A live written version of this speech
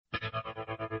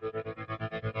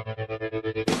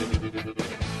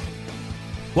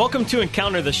Welcome to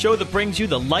Encounter, the show that brings you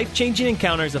the life-changing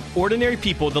encounters of ordinary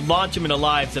people that launch them into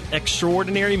lives of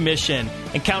extraordinary mission.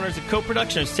 Encounter is a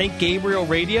co-production of St. Gabriel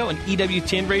Radio and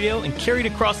EWTN Radio and carried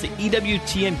across the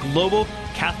EWTN Global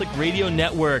Catholic Radio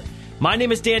Network. My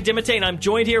name is Dan Dimite, and I'm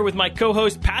joined here with my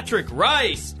co-host Patrick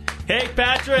Rice. Hey,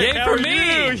 Patrick. Yay how for are me.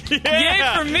 You?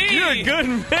 Yeah. Yay for me. You're a good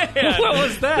man. What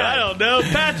was that? I don't know.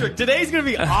 Patrick, today's going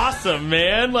to be awesome,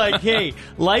 man. Like, hey,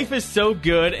 life is so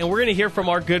good, and we're going to hear from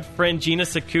our good friend Gina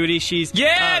Cecutti. She's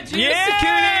Gina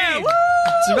Cecutti. Woo!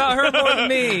 It's about her more than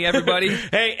me, everybody.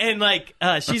 Hey, and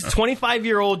she's a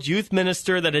 25-year-old youth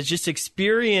minister that has just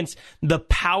experienced the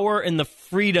power and the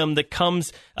freedom that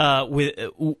comes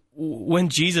when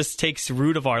Jesus takes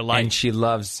root of our life. And she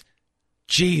loves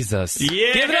Jesus.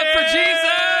 Yeah. Give it up for Jesus!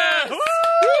 Woo!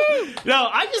 No,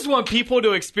 I just want people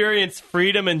to experience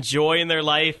freedom and joy in their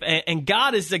life. And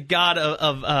God is a God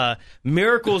of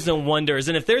miracles and wonders.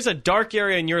 And if there's a dark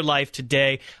area in your life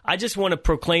today, I just want to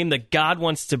proclaim that God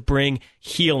wants to bring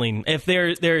healing. If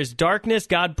there is darkness,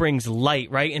 God brings light,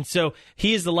 right? And so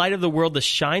he is the light of the world that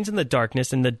shines in the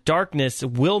darkness, and the darkness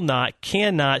will not,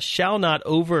 cannot, shall not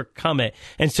overcome it.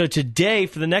 And so today,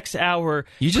 for the next hour,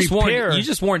 You just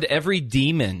warned every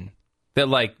demon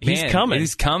that, he's coming.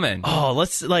 He's coming. Oh,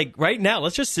 let's right now.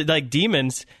 Let's just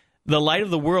demons. The light of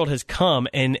the world has come,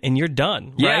 and you're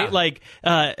done, right?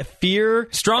 Yeah. Fear,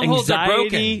 Strongholds anxiety, are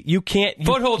broken. you can't.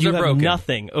 Footholds you are have broken.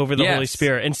 nothing over the Yes. Holy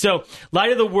Spirit, and so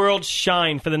light of the world,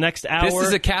 shine for the next hour. This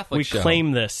is a Catholic show. We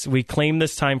claim this. We claim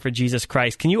this time for Jesus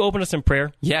Christ. Can you open us in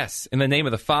prayer? Yes, in the name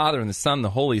of the Father, and the Son, and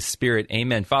the Holy Spirit.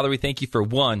 Amen. Father, we thank you for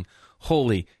one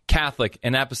holy, Catholic,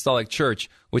 and apostolic church,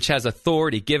 which has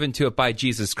authority given to it by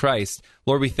Jesus Christ.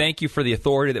 Lord, we thank you for the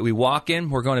authority that we walk in.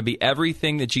 We're going to be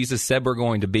everything that Jesus said we're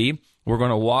going to be. We're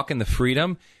going to walk in the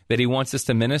freedom that he wants us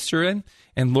to minister in.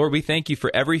 And Lord, we thank you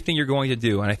for everything you're going to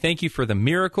do. And I thank you for the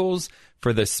miracles,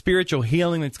 for the spiritual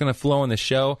healing that's going to flow in the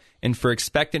show, and for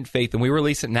expectant faith. And we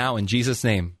release it now in Jesus'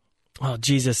 name. Oh,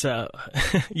 Jesus,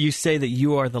 you say that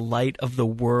you are the light of the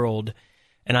world.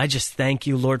 And I just thank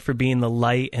you, Lord, for being the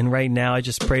light. And right now, I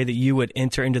just pray that you would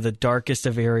enter into the darkest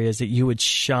of areas, that you would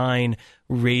shine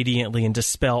radiantly and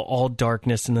dispel all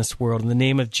darkness in this world. In the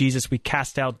name of Jesus, we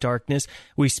cast out darkness.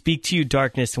 We speak to you,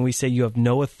 darkness, and we say you have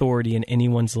no authority in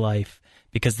anyone's life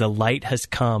because the light has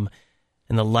come,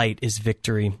 and the light is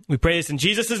victory. We pray this in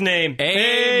Jesus' name.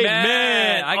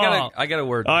 Amen. I got a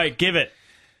word. All right, give it.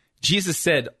 Jesus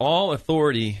said, all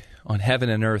authority on heaven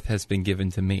and earth has been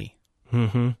given to me.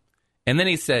 Mm-hmm. And then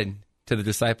he said to the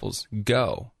disciples,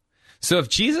 go. So if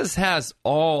Jesus has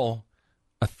all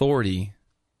authority,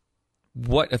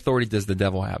 what authority does the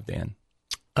devil have, Dan?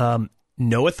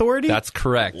 No authority? That's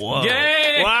correct. Whoa.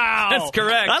 Yay! Wow. That's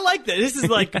correct. I like that. This is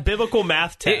like a biblical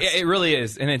math test. It really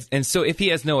is. And so if he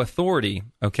has no authority,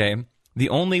 okay, the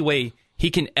only way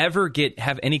he can ever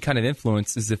have any kind of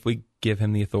influence is if we give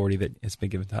him the authority that has been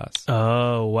given to us.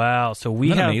 Oh, wow. So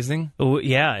Isn't that amazing?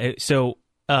 Yeah.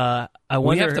 I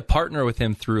wonder. We have to partner with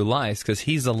him through lies because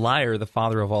he's a liar, the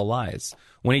father of all lies.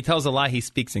 When he tells a lie, he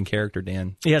speaks in character,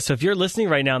 Dan. Yeah, so if you're listening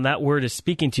right now and that word is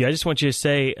speaking to you, I just want you to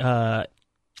say, I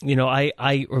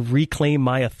reclaim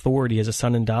my authority as a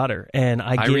son and daughter. And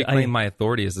I reclaim my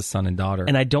authority as a son and daughter.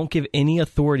 And I don't give any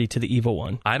authority to the evil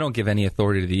one. I don't give any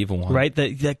authority to the evil one. Right?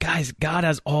 Guys, God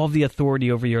has all the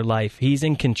authority over your life. He's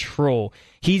in control.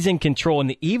 He's in control. And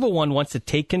the evil one wants to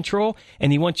take control,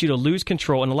 and he wants you to lose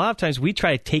control. And a lot of times we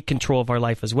try to take control of our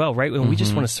life as well, right? When we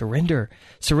just want to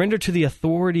surrender to the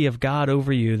authority of God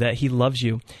over you, that he loves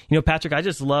you. You know, Patrick, I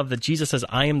just love that Jesus says,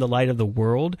 I am the light of the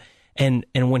world. And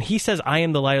when he says, I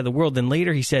am the light of the world, then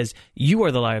later he says, you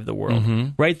are the light of the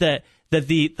world, right? That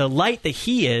the light that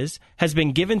he has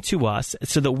been given to us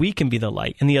so that we can be the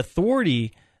light. And the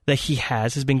authority that he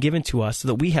has been given to us so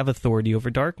that we have authority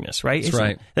over darkness, right? That's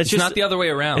right. It's just not the other way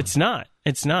around. It's not.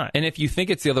 And if you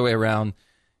think it's the other way around,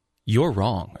 you're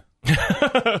wrong.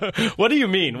 What do you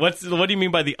mean? What do you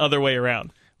mean by the other way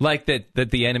around? Like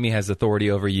that the enemy has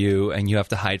authority over you, and you have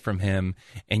to hide from him.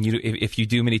 And if you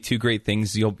do many too great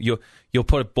things, you'll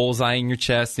put a bullseye in your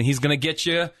chest, and he's going to get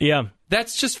you. Yeah,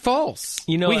 that's just false.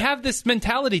 You know, we have this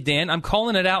mentality, Dan. I'm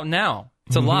calling it out now.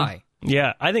 It's a lie.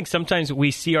 Yeah, I think sometimes we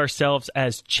see ourselves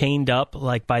as chained up,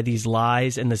 like by these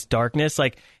lies and this darkness.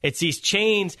 Like it's these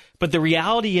chains, but the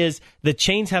reality is the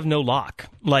chains have no lock.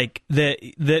 Like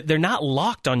they're not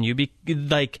locked on you.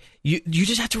 Like you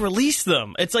just have to release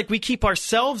them. It's like we keep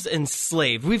ourselves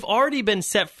enslaved. We've already been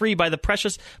set free by the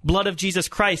precious blood of Jesus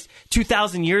Christ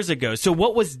 2,000 years ago. So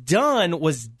what was done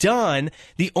was done.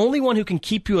 The only one who can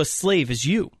keep you a slave is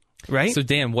you, right? So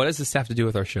Dan, what does this have to do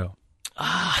with our show?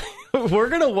 we're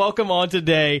going to welcome on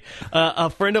today a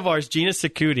friend of ours, Gina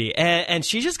Cecutti, and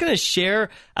she's just going to share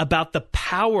about the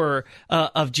power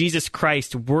of Jesus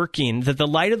Christ working, that the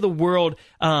light of the world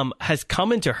has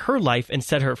come into her life and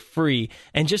set her free,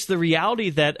 and just the reality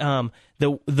that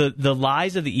the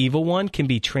lies of the evil one can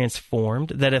be transformed,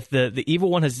 that if the evil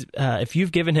one has, if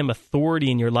you've given him authority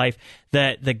in your life,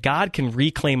 that God can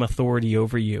reclaim authority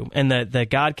over you, and that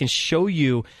God can show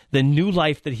you the new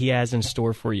life that he has in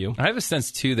store for you. I have a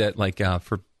sense, too, that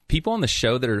for people on the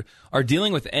show that are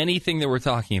dealing with anything that we're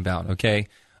talking about, okay,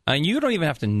 and you don't even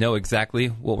have to know exactly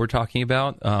what we're talking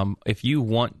about. If you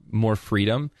want more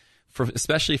freedom,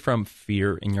 especially from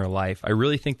fear in your life, I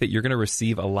really think that you're going to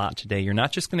receive a lot today. You're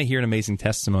not just going to hear an amazing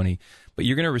testimony, but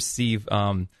you're going to receive,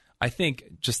 I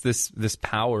think, just this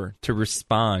power to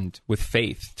respond with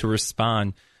faith, to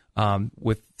respond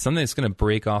with something that's going to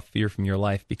break off fear from your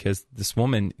life. Because this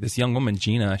young woman,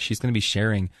 Gina, she's going to be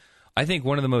sharing, I think,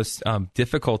 one of the most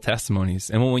difficult testimonies.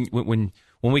 And when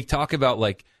we talk about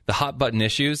like the hot button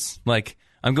issues, like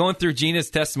I'm going through Gina's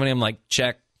testimony, I'm like,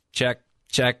 check.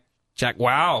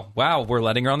 Wow, we're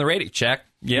letting her on the radio. Check.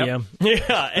 Yep.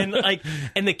 Yeah.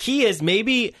 And the key is,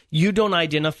 maybe you don't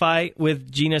identify with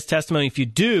Gina's testimony. If you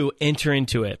do, enter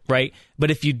into it, right?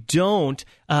 But if you don't,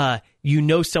 you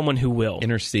know someone who will.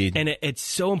 Intercede. And it's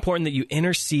so important that you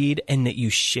intercede and that you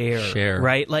share.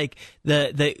 Right? Like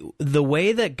the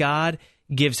way that God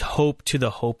gives hope to the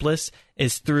hopeless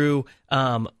is through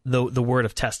the word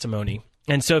of testimony.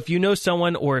 And so if you know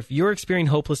someone, or if you're experiencing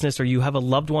hopelessness, or you have a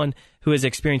loved one who is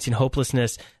experiencing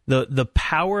hopelessness, the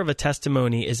power of a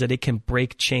testimony is that it can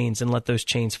break chains and let those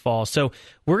chains fall. So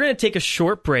we're going to take a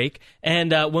short break,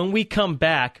 and when we come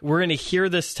back, we're going to hear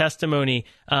this testimony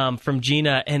from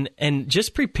Gina, and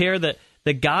just prepare that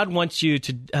God wants you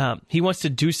to, he wants to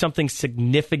do something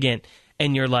significant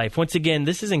in your life. Once again,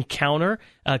 this is Encounter,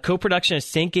 co-production of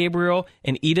St. Gabriel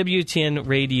and EWTN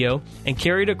Radio, and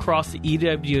carried across the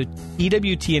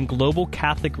EWTN Global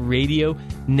Catholic Radio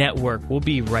Network. We'll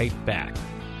be right back.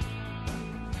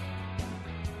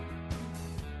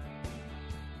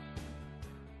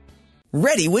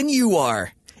 Ready when you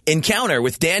are. Encounter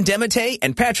with Dan Demite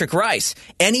and Patrick Rice,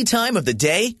 any time of the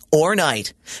day or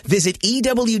night. Visit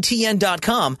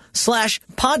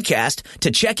EWTN.com/podcast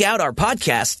to check out our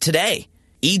podcast today.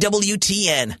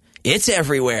 EWTN, it's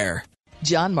everywhere.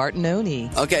 John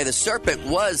Martinoni. Okay, the serpent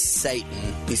was Satan,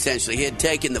 essentially. He had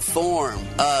taken the form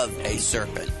of a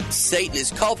serpent. Satan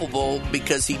is culpable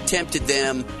because he tempted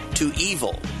them to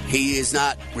evil. He is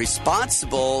not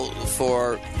responsible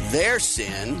for their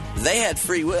sin. They had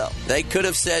free will. They could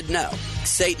have said no.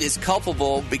 Satan is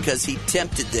culpable because he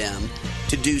tempted them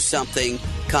to do something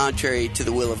contrary to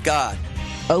the will of God.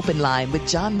 Open Line with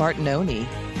John Martinoni.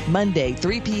 Monday,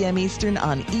 3 p.m. Eastern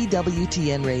on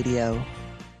EWTN Radio.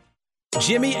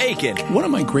 Jimmy Aiken. One of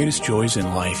my greatest joys in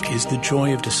life is the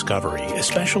joy of discovery,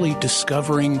 especially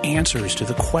discovering answers to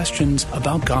the questions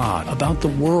about God, about the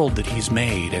world that He's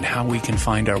made, and how we can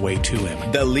find our way to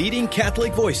Him. The leading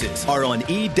Catholic voices are on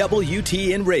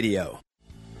EWTN Radio.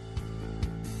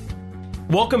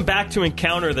 Welcome back to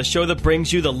Encounter, the show that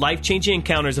brings you the life-changing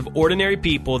encounters of ordinary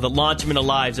people that launch them into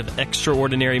lives of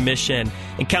extraordinary mission.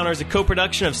 Encounter is a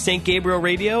co-production of St. Gabriel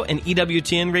Radio and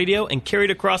EWTN Radio, and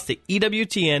carried across the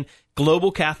EWTN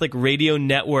Global Catholic Radio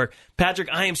Network. Patrick,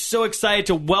 I am so excited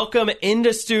to welcome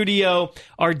into studio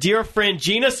our dear friend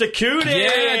Gina Cecutti.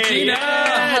 Yeah, Gina!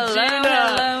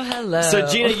 Hello. So,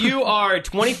 Gina, you are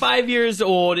 25 years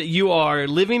old. You are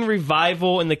living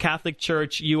revival in the Catholic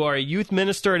Church. You are a youth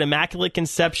minister at Immaculate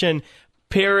Conception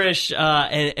Parish,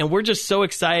 and we're just so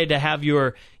excited to have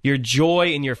your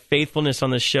joy and your faithfulness on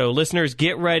the show. Listeners,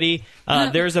 get ready.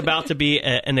 There's about to be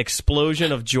an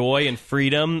explosion of joy and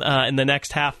freedom in the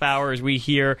next half hour as we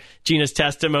hear Gina's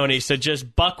testimony. So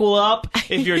just buckle up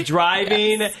if you're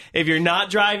driving. Yes. If you're not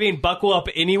driving, buckle up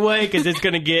anyway, because it's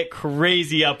going to get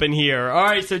crazy up in here. All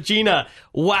right, so Gina,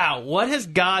 wow, what has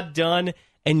God done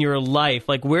in your life?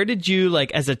 Like, where did you,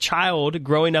 like, as a child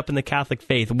growing up in the Catholic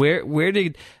faith, what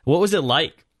was it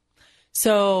like?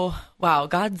 So, wow,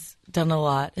 God's done a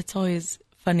lot. It's always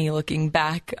funny looking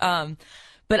back.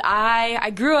 But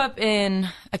I grew up in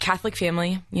a Catholic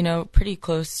family, pretty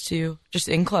close to just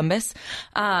in Columbus.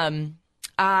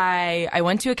 I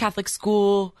went to a Catholic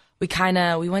school.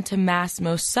 We went to Mass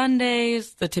most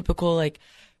Sundays, the typical,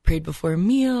 prayed before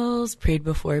meals, prayed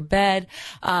before bed.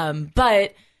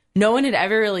 But no one had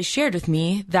ever really shared with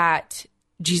me that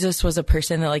Jesus was a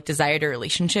person that desired a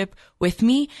relationship with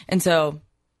me. And so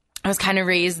I was kind of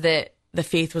raised that the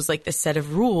faith was this set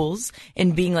of rules,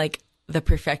 and being the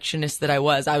perfectionist that I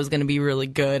was going to be really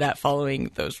good at following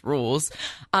those rules.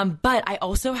 But I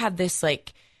also had this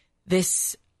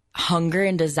hunger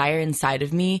and desire inside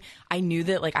of me. I knew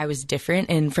that like I was different.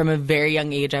 And from a very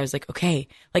young age, I was like, okay,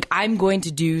 like I'm going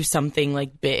to do something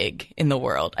like big in the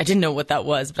world. I didn't know what that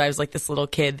was, but I was like this little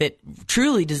kid that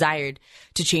truly desired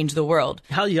to change the world.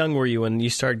 How young were you when you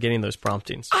started getting those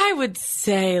promptings? I would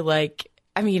say like,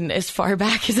 I mean, as far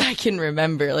back as I can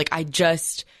remember, like I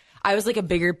was like a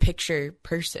bigger picture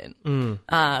person.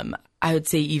 I would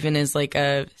say even as like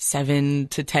a 7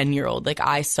 to 10 year old, like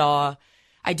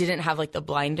I didn't have like the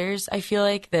blinders, I feel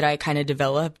like, that I kind of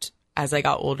developed as I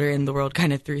got older and the world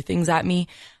kind of threw things at me.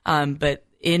 But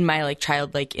in my like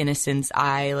childlike innocence,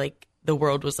 the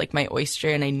world was like my oyster,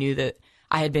 and I knew that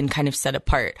I had been kind of set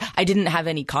apart. I didn't have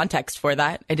any context for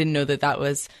that. I didn't know that that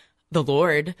was the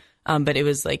Lord, but it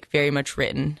was like very much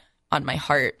written on my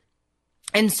heart.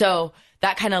 And so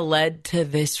that kind of led to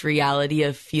this reality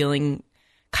of feeling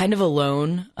kind of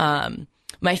alone.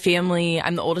 My family,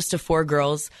 I'm the oldest of 4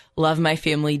 girls, love my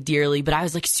family dearly, but I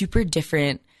was like super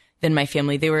different than my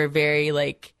family. They were very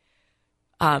like,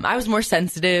 I was more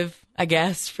sensitive, I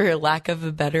guess, for lack of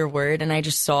a better word. And I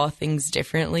just saw things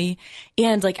differently.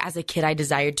 And like as a kid, I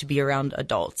desired to be around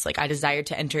adults. Like I desired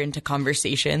to enter into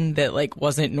conversation that like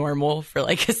wasn't normal for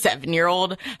like a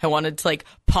 7-year-old. I wanted to like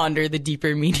ponder the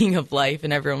deeper meaning of life.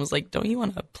 And everyone was like, don't you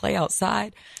want to play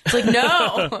outside? It's like,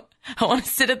 no, I want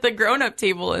to sit at the grown-up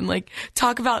table and like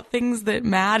talk about things that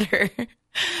matter.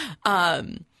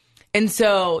 And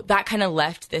so that kind of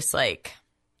left this like,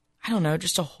 I don't know,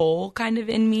 just a hole kind of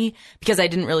in me because I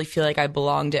didn't really feel like I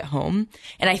belonged at home.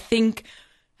 And I think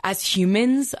as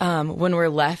humans, when we're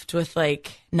left with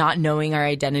like not knowing our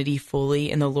identity fully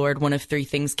in the Lord, one of 3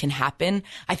 things can happen.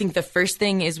 I think the first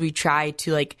thing is we try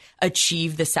to like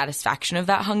achieve the satisfaction of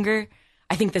that hunger.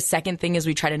 I think the second thing is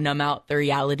we try to numb out the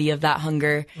reality of that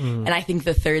hunger. And I think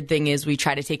the third thing is we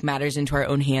try to take matters into our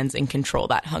own hands and control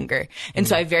that hunger. And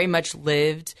so I very much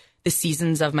lived the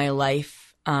seasons of my life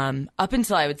up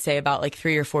until I would say about like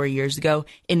 3 or 4 years ago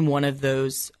in one of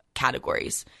those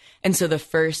categories. And so the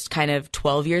first kind of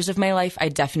 12 years of my life, I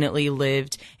definitely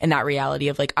lived in that reality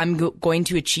of like, I'm going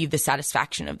to achieve the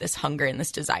satisfaction of this hunger and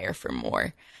this desire for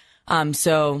more.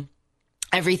 So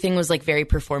everything was like very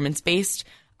performance based.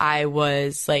 I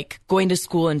was like going to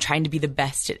school and trying to be the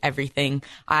best at everything.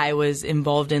 I was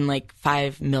involved in like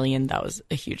 5 million. That was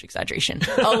a huge exaggeration.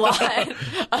 A lot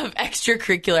of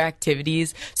extracurricular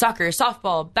activities, soccer,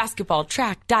 softball, basketball,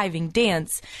 track, diving,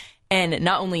 dance, and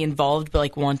not only involved, but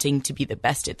like wanting to be the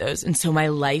best at those. And so my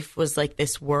life was like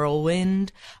this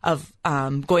whirlwind of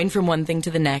going from one thing to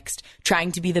the next,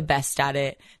 trying to be the best at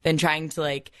it, then trying to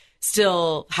like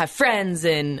still have friends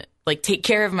and like take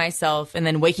care of myself, and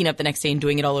then waking up the next day and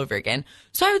doing it all over again.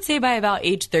 So I would say by about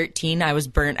age 13, I was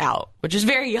burnt out, which is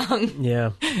very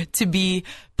young to be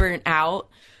burnt out.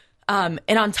 And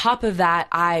on top of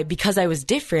that, because I was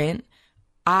different,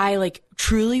 I like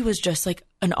truly was just like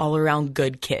an all around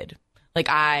good kid. Like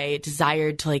I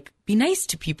desired to like be nice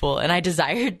to people, and I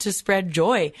desired to spread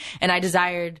joy, and I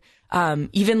desired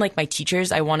even like my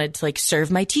teachers, I wanted to like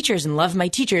serve my teachers and love my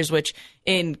teachers, which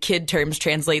in kid terms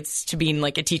translates to being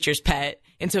like a teacher's pet.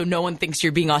 And so no one thinks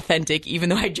you're being authentic, even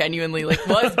though I genuinely like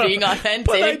was being authentic.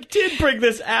 But I did bring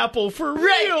this apple for real.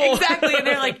 Right, exactly. And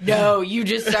they're like, no, you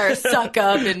just are suck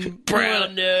up and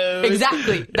brown nose.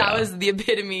 Exactly. That was the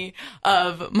epitome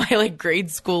of my like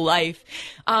grade school life.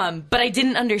 But I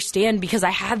didn't understand because I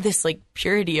had this like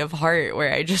purity of heart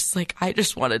where I just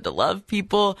wanted to love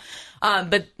people.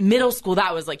 But middle school,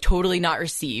 that was like totally not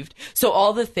received. So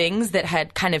all the things that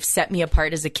had kind of set me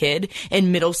apart as a kid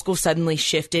in middle school suddenly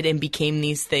shifted and became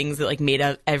these things that like made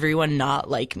everyone not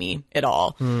like me at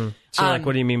all. So like,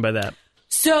 what do you mean by that?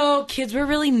 So kids were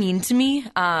really mean to me.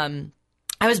 I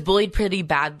was bullied pretty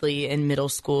badly in middle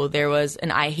school. There was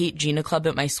an I Hate Gina club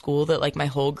at my school that like my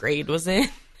whole grade was in.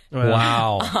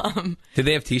 Wow. Did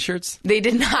they have T-shirts? They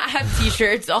did not have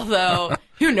T-shirts, although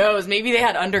who knows? Maybe they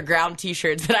had underground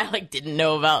T-shirts that I like didn't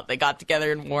know about. They got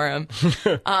together and wore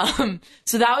them.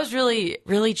 So that was really,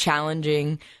 really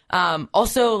challenging.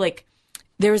 Also, like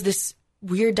there was this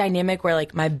weird dynamic where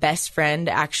like my best friend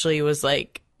actually was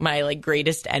like my like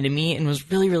greatest enemy and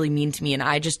was really, really mean to me. And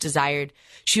I just desired,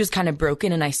 she was kind of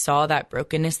broken, and I saw that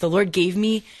brokenness. The Lord gave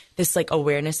me this like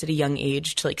awareness at a young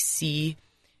age to like see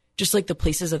just like the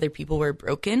places other people were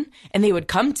broken, and they would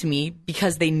come to me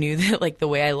because they knew that like the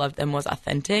way I loved them was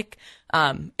authentic.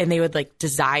 And they would like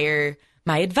desire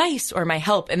my advice or my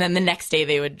help. And then the next day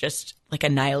they would just like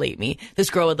annihilate me. This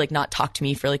girl would like not talk to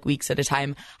me for like weeks at a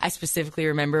time. I specifically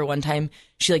remember one time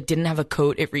she like didn't have a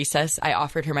coat at recess. I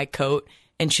offered her my coat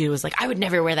and she was like, I would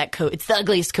never wear that coat. It's the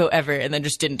ugliest coat ever. And then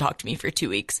just didn't talk to me for 2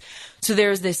 weeks. So there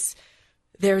was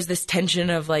this tension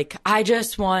of like, I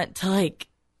just want to like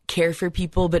care for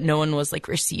people, but no one was like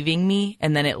receiving me.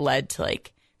 And then it led to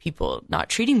like people not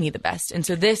treating me the best. And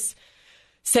so this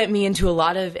sent me into a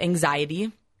lot of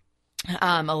anxiety,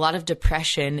 a lot of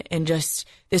depression, and just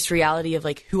this reality of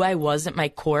like who I was at my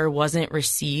core wasn't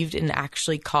received and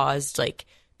actually caused like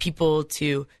people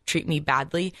to treat me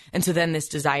badly. And so then this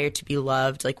desire to be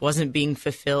loved like wasn't being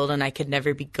fulfilled, and I could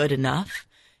never be good enough.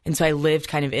 And so I lived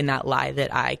kind of in that lie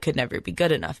that I could never be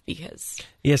good enough because...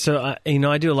 Yeah, so,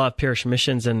 I do a lot of parish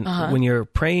missions, and when you're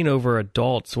praying over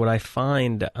adults, what I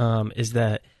find is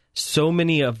that so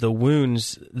many of the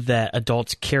wounds that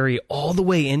adults carry all the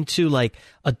way into, like,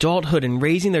 adulthood and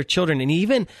raising their children, and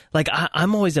even, like,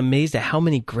 I'm always amazed at how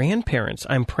many grandparents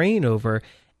I'm praying over,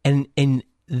 and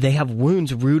they have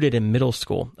wounds rooted in middle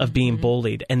school of being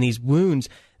bullied, and these wounds...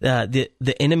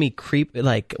 the enemy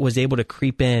was able to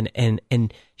creep in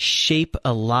and shape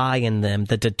a lie in them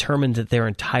that determines their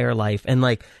entire life. And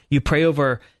like you pray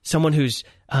over someone who's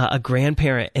a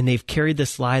grandparent and they've carried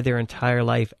this lie their entire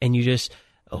life, and you just,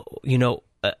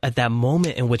 at that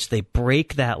moment in which they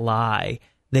break that lie,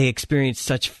 they experience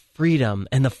such freedom.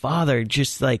 And the Father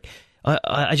just like,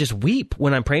 I just weep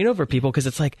when I'm praying over people, because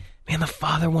it's like, man, the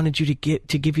Father wanted you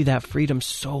to give you that freedom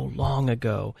so long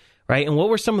ago. Right. And what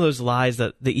were some of those lies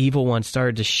that the evil one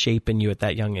started to shape in you at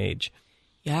that young age?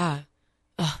 Yeah.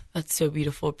 Oh, that's so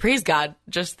beautiful. Praise God.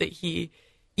 Just that he,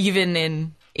 even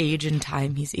in age and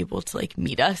time, he's able to like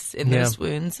meet us in those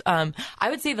wounds. I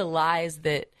would say the lies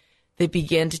that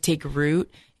began to take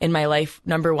root in my life.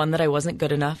 Number one, that I wasn't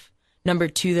good enough. Number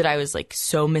two, that I was like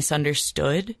so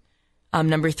misunderstood.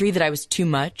 Number three, that I was too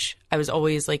much. I was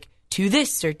always like to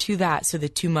this or to that. So the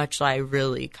too much lie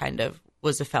really kind of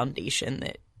was a foundation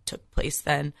that took place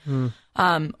then.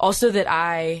 Also that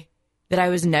I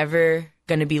was never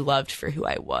going to be loved for who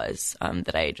I was,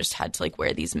 that I just had to like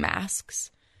wear these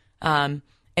masks. And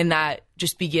that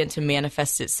just began to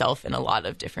manifest itself in a lot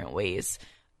of different ways,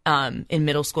 in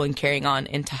middle school and carrying on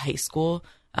into high school.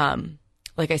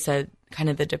 Like I said, kind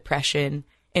of the depression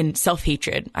and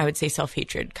self-hatred. I would say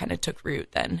self-hatred kind of took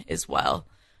root then as well.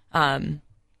 And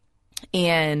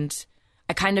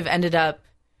I kind of ended up,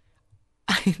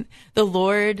 the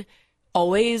Lord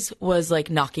always was like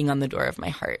knocking on the door of my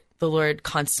heart. The Lord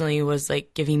constantly was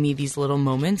like giving me these little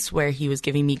moments where he was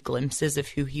giving me glimpses of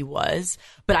who he was,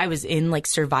 but I was in like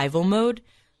survival mode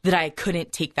that I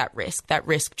couldn't take that risk. That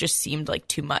risk just seemed like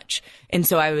too much. And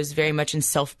so I was very much in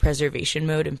self-preservation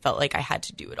mode and felt like I had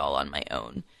to do it all on my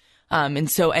own. And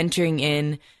so entering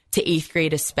in to 8th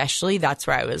grade especially, that's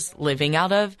where I was living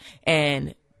out of,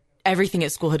 and everything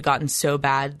at school had gotten so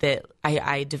bad that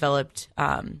I developed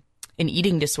an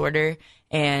eating disorder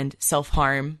and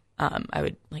self-harm. I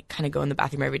would like kind of go in the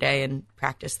bathroom every day and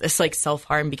practice this like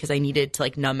self-harm because I needed to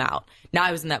like numb out. Now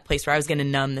I was in that place where I was going to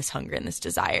numb this hunger and this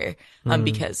desire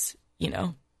because,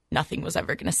 nothing was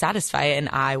ever going to satisfy it and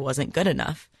I wasn't good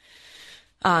enough.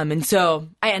 And so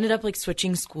I ended up like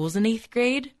switching schools in 8th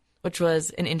grade, which was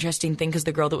an interesting thing because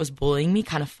the girl that was bullying me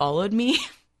kind of followed me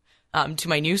to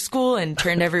my new school and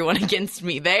turned everyone against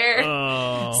me there.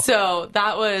 Oh. So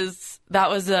that was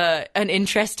an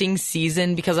interesting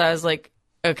season because I was like,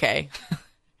 okay,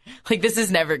 like this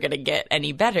is never going to get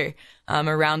any better.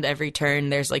 Around every turn,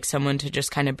 there's like someone to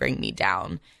just kind of bring me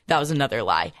down. That was another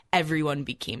lie. Everyone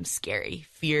became scary.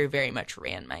 Fear very much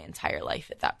ran my entire life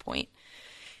at that point.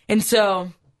 And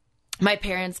so my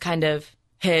parents kind of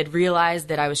had realized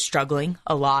that I was struggling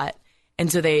a lot.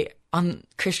 And so they, on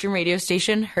Christian radio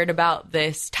station, heard about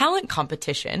this talent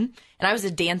competition. And I was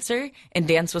a dancer, and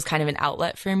dance was kind of an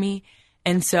outlet for me.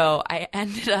 And so I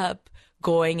ended up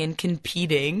going and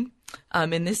competing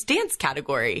in this dance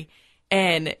category.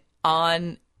 And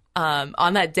on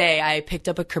that day, I picked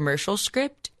up a commercial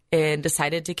script and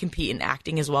decided to compete in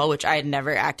acting as well, which I had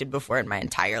never acted before in my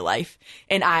entire life.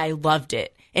 And I loved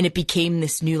it. And it became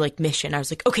this new like mission. I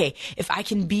was like, okay, if I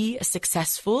can be a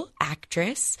successful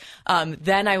actress,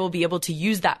 then I will be able to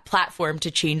use that platform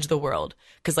to change the world.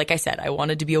 Because like I said, I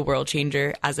wanted to be a world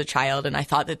changer as a child, and I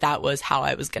thought that was how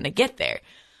I was going to get there.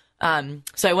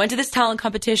 So I went to this talent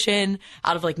competition.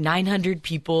 Out of like 900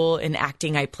 people in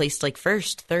acting, I placed like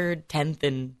 1st, 3rd, 10th,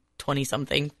 and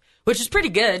 20-something. Which is pretty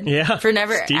good for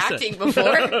never acting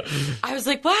before. I was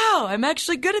like, wow, I'm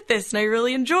actually good at this and I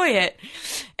really enjoy it.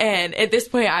 And at this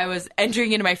point, I was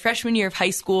entering into my freshman year of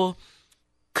high school,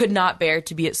 could not bear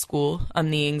to be at school.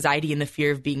 The anxiety and the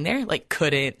fear of being there, like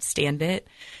couldn't stand it.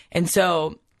 And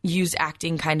so used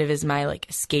acting kind of as my like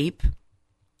escape,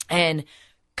 and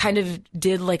kind of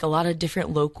did like a lot of different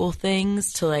local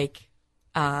things to like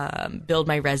build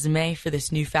my resume for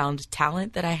this newfound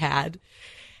talent that I had.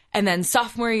 And then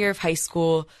sophomore year of high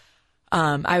school,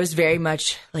 I was very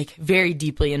much very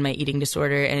deeply in my eating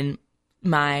disorder, and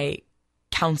my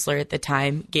counselor at the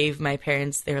time gave my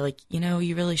parents, they were like,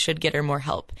 you really should get her more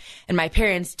help. And my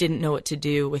parents didn't know what to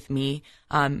do with me.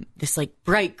 This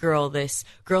bright girl, this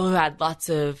girl who had lots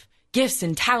of gifts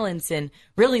and talents and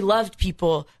really loved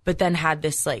people, but then had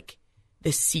this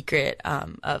this secret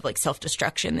of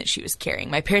self-destruction that she was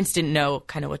carrying. My parents didn't know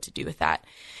kind of what to do with that.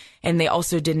 And they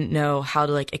also didn't know how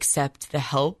to accept the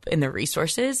help and the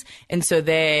resources. And so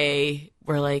they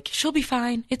were like, she'll be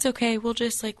fine. It's okay. We'll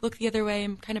just look the other way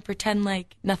and kind of pretend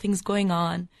like nothing's going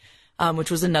on.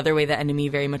 Which was another way the enemy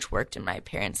very much worked in my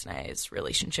parents and I's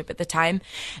relationship at the time.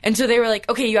 And so they were like,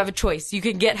 okay, you have a choice. You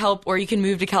can get help or you can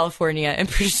move to California and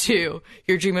pursue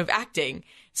your dream of acting.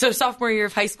 So sophomore year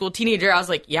of high school, teenager, I was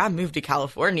like, yeah, move to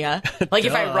California.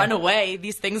 If I run away,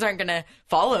 these things aren't going to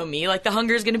follow me. The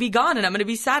hunger is going to be gone and I'm going to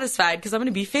be satisfied because I'm going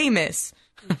to be famous.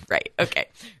 Right. Okay.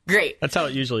 Great. That's how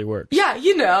it usually works. Yeah.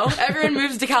 Everyone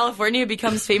moves to California,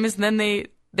 becomes famous, and then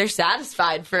they're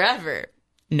satisfied forever.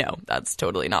 No, that's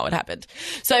totally not what happened.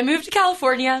 So I moved to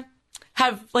California,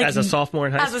 as a sophomore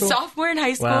in high school? As a sophomore in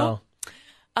high school.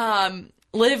 Wow.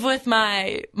 Live with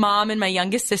my mom and my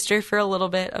youngest sister for a little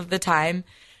bit of the time.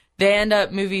 They end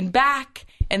up moving back,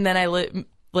 and then I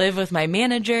live with my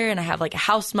manager, and I have a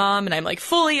house mom, and I'm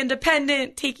fully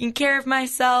independent, taking care of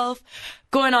myself,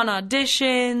 going on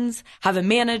auditions, have a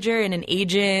manager and an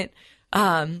agent,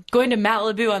 going to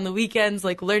Malibu on the weekends,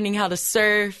 learning how to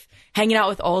surf, hanging out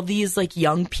with all these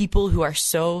young people who are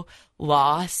so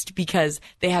lost because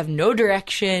they have no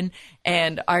direction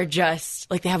and are just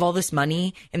they have all this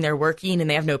money and they're working and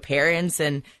they have no parents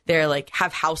and they're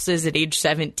have houses at age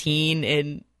 17,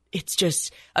 and it's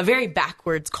just a very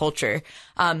backwards culture.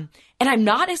 And I'm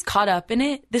not as caught up in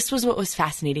it. This was what was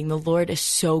fascinating. The Lord is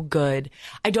so good.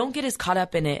 I don't get as caught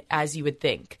up in it as you would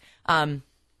think. I'm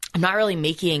not really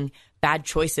making bad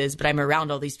choices, but I'm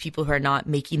around all these people who are not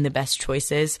making the best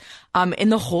choices.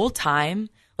 And the whole time,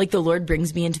 the Lord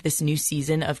brings me into this new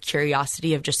season of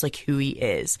curiosity of just who he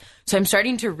is. So I'm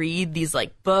starting to read these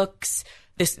books,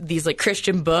 these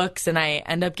Christian books, and I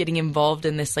end up getting involved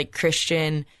in this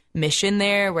Christian mission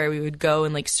there where we would go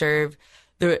and serve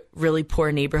the really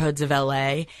poor neighborhoods of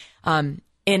LA. And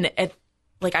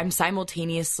I'm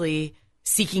simultaneously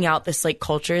seeking out this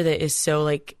culture that is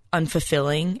so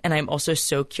unfulfilling, and I'm also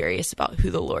so curious about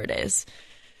who the Lord is.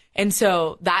 And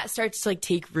so that starts to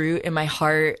take root in my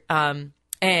heart.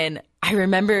 And I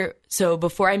remember, so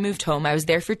before I moved home, I was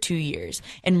there for 2 years,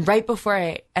 and right before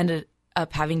I ended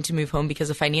up having to move home because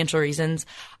of financial reasons,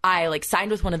 I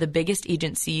signed with one of the biggest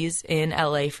agencies in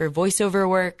LA for voiceover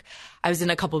work. I was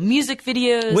in a couple music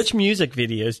videos. Which music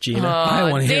videos, Gina? I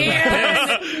want to hear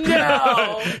about this.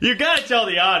 No. You got to tell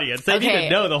the audience. They need to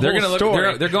know the whole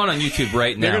story. They're going on YouTube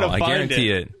right now. I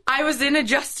guarantee it. I was in a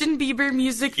Justin Bieber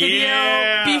music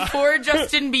video before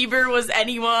Justin Bieber was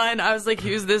anyone. I was like,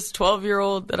 who's this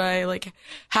 12-year-old that I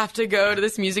have to go to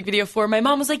this music video for? My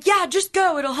mom was like, yeah, just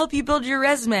go. It'll help you build your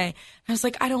resume. I was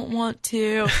like, I don't want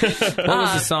to. What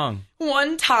was the song?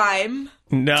 One Time.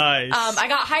 Nice. I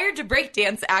got hired to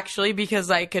breakdance actually because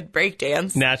I could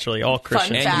breakdance. Naturally, all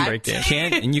Christians can breakdance.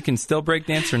 And you can still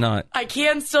breakdance or not? I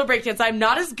can still breakdance. I'm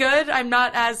not as good. I'm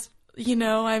not as,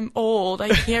 I'm old. I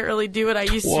can't really do what I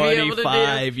used to be able to do.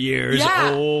 25 years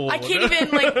old. I can't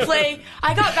even play.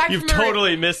 I got back You've from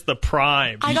totally missed the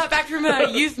prime. I got back from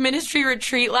a youth ministry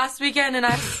retreat last weekend and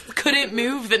I couldn't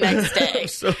move the next day. I'm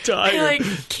so tired. I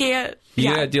can't. You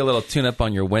gotta do a little tune-up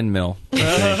on your windmill.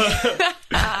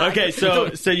 Okay, so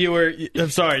you were, I'm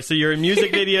sorry, so you're in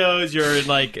music videos, you're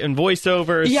in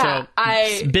voiceovers, yeah, so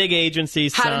I big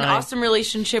agencies. Had an awesome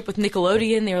relationship with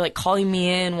Nickelodeon. They were calling me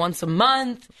in once a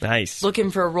month. Nice.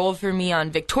 Looking for a role for me on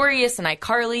Victorious and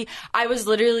iCarly. I was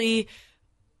literally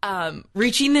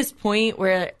reaching this point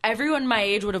where everyone my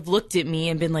age would have looked at me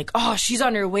and been like, oh, she's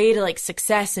on her way to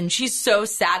success and she's so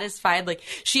satisfied.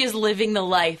 She is living the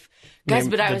life. Guys,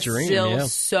 but I was still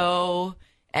so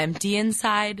empty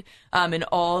inside, and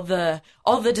all the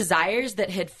desires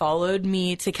that had followed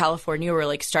me to California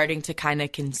were starting to kind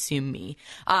of consume me.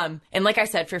 And like I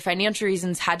said, for financial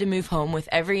reasons, had to move home with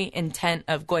every intent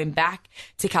of going back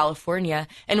to California.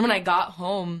 And when I got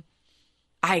home,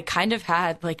 I kind of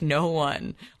had no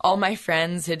one. All my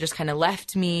friends had just kind of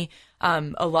left me.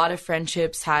 A lot of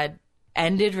friendships had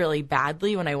ended really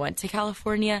badly when I went to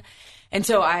California. And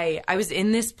so I was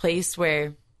in this place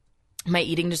where my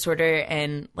eating disorder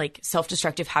and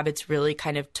self-destructive habits really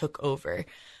kind of took over.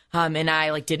 And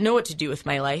I didn't know what to do with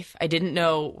my life. I didn't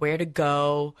know where to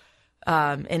go.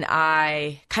 And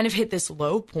I kind of hit this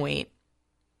low point.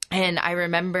 And I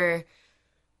remember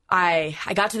I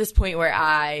got to this point where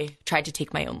I tried to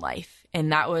take my own life.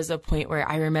 And that was a point where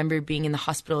I remember being in the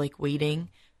hospital, like waiting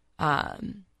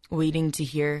to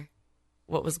hear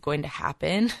what was going to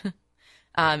happen.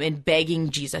 And begging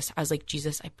Jesus. I was like,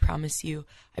 Jesus, I promise you,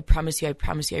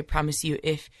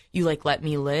 if you like let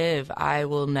me live, I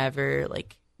will never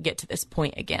like get to this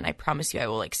point again. I promise you, I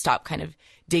will like stop kind of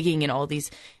digging in all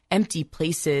these empty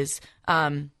places.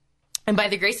 And by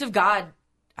the grace of God,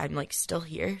 I'm like still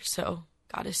here. So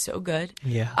God is so good.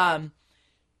 Yeah.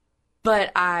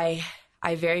 But I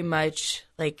very much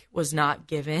like was not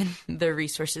given the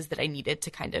resources that I needed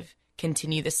to kind of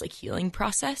continue this like healing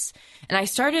process. And I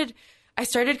started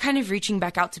kind of reaching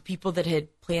back out to people that had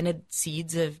planted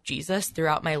seeds of Jesus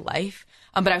throughout my life.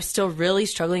 But I was still really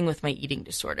struggling with my eating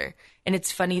disorder. And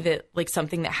it's funny that like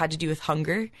something that had to do with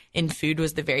hunger and food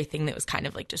was the very thing that was kind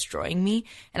of like destroying me.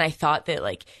 And I thought that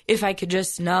like, if I could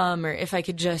just numb, or if I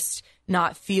could just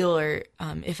not feel, or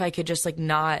if I could just like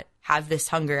not have this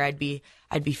hunger, I'd be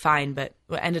fine. But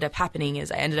what ended up happening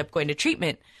is I ended up going to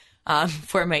treatment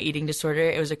for my eating disorder.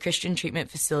 It was a Christian treatment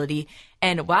facility.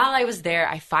 And while I was there,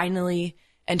 I finally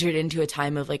entered into a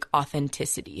time of like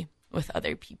authenticity with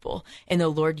other people. And the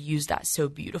Lord used that so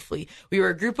beautifully. We were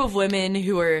a group of women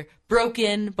who were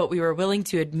broken, but we were willing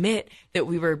to admit that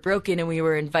we were broken, and we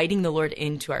were inviting the Lord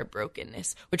into our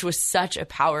brokenness, which was such a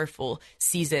powerful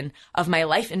season of my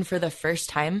life. And for the first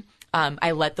time,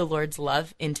 I let the Lord's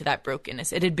love into that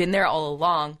brokenness. It had been there all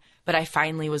along, but I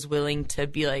finally was willing to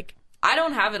be like, I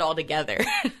don't have it all together.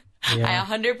 Yeah.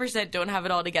 I 100% don't have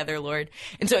it all together, Lord.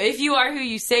 And so if you are who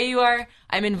you say you are,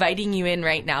 I'm inviting you in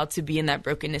right now to be in that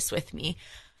brokenness with me.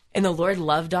 And the Lord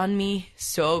loved on me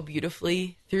so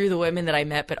beautifully through the women that I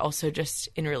met, but also just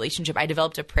in relationship. I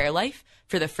developed a prayer life.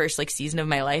 For the first like season of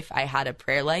my life, I had a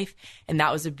prayer life, and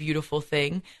that was a beautiful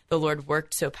thing. The Lord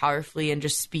worked so powerfully in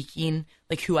just speaking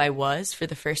like who I was. For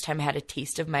the first time, I had a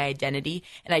taste of my identity,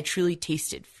 and I truly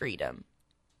tasted freedom.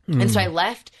 And so I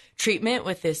left treatment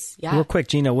with this. Yeah. Real quick,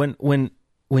 Gina, when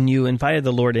you invited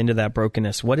the Lord into that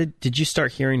brokenness, what did you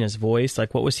start hearing his voice?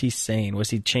 Like, what was he saying?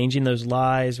 Was he changing those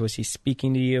lies? Was he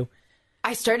speaking to you?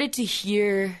 I started to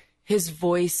hear his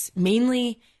voice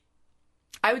mainly,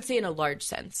 I would say in a large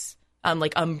sense,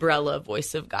 like umbrella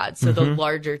voice of God. So the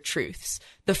larger truths.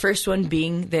 The first one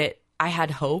being that I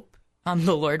had hope.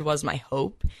 The Lord was my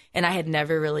hope. And I had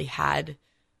never really had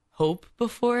hope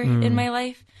before in my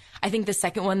life. I think the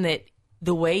second one, that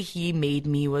the way he made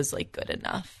me was like good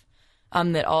enough.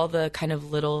 That all the kind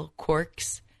of little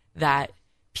quirks that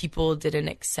people didn't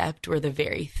accept were the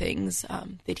very things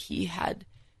that he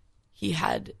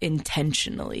had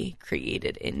intentionally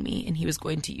created in me, and he was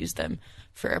going to use them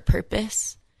for a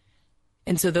purpose.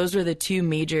 And so those were the two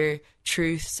major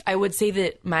truths. I would say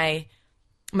that my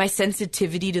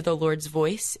sensitivity to the Lord's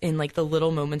voice in like the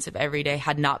little moments of every day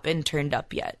had not been turned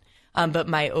up yet. But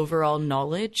my overall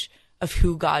knowledge of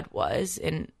who God was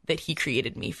and that he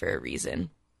created me for a reason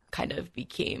kind of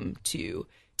became to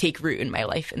take root in my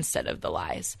life instead of the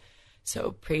lies.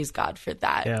 So praise God for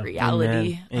that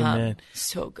reality. Amen.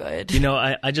 So good. You know,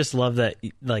 I just love that,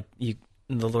 like,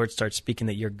 the Lord starts speaking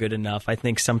that you're good enough. I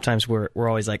think sometimes we're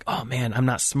always like, oh man, I'm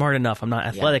not smart enough. I'm not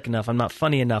athletic enough. I'm not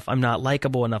funny enough. I'm not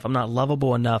likable enough. I'm not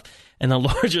lovable enough. And the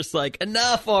Lord's just like,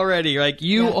 enough already. Like,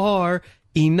 you are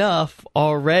enough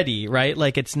already, right?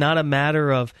 Like, it's not a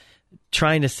matter of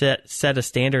trying to set a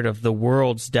standard of the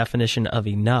world's definition of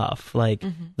enough. Like,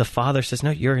 the Father says, no,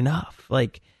 you're enough.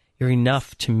 Like, you're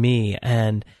enough to me,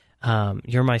 and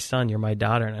you're my son, you're my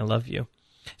daughter, and I love you.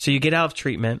 So you get out of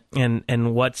treatment,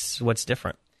 and what's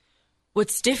different?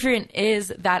 What's different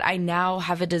is that I now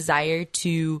have a desire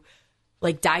to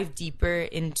like dive deeper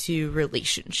into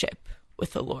relationship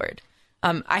with the Lord.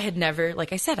 I had never,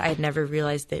 like I said, I had never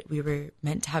realized that we were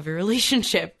meant to have a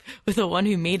relationship with the one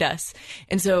who made us.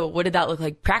 And so what did that look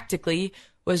like practically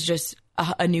was just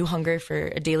a new hunger for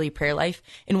a daily prayer life.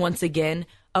 And once again,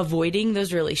 avoiding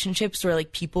those relationships where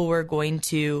like people were going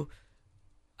to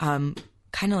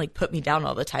kind of like put me down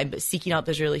all the time, but seeking out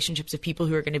those relationships of people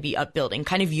who are going to be upbuilding,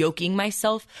 kind of yoking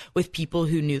myself with people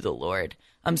who knew the Lord.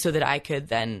 So that I could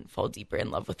then fall deeper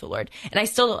in love with the Lord. And I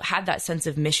still had that sense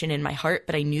of mission in my heart,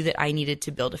 but I knew that I needed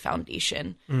to build a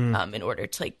foundation in order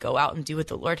to like go out and do what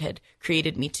the Lord had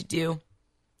created me to do.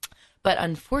 But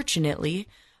unfortunately,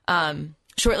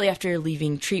 shortly after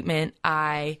leaving treatment,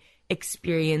 I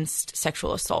experienced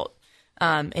sexual assault.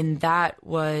 And that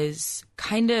was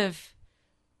kind of...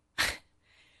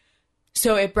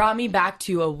 So it brought me back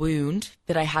to a wound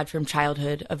that I had from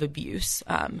childhood of abuse.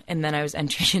 And then I was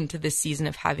entering into this season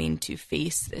of having to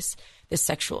face this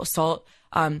sexual assault.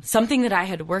 Something that I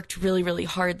had worked really, really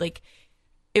hard. Like,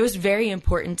 it was very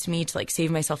important to me to like save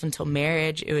myself until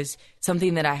marriage. It was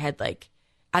something that I had like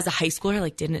as a high schooler,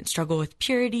 like didn't struggle with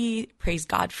purity. Praise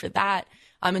God for that.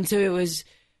 And so it was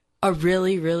a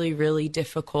really, really, really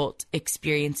difficult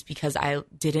experience because I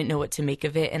didn't know what to make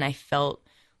of it. And I felt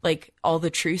like all the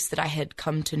truths that I had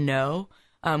come to know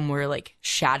were like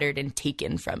shattered and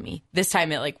taken from me. This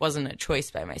time it like wasn't a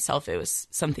choice by myself. It was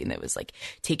something that was like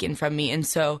taken from me. And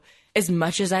so as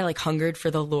much as I like hungered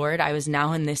for the Lord, I was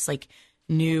now in this like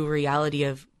new reality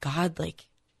of God, like,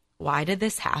 why did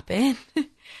this happen?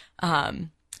 And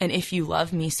if you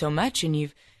love me so much and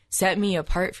you've set me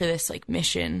apart for this like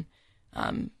mission,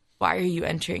 why are you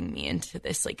entering me into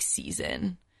this like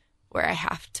season where I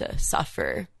have to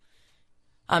suffer?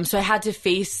 So I had to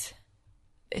face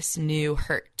this new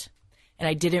hurt, and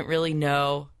I didn't really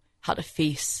know how to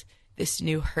face this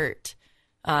new hurt.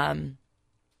 And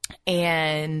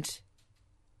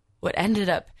what ended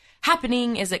up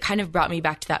happening is it kind of brought me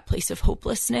back to that place of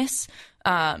hopelessness.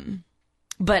 But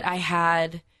I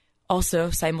had also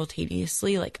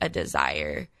simultaneously like a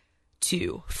desire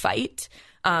to fight.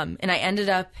 And I ended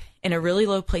up in a really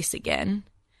low place again.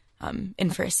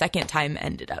 And for a second time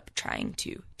ended up trying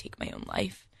to take my own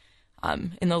life.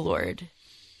 And the Lord,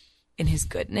 in his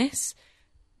goodness,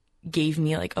 gave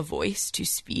me like a voice to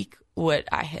speak what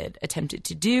I had attempted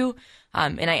to do.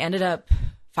 And I ended up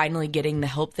finally getting the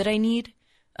help that I need,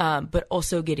 but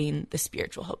also getting the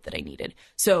spiritual help that I needed.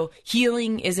 So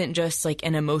healing isn't just like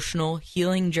an emotional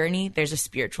healing journey. There's a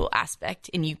spiritual aspect,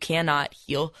 and you cannot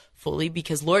heal fully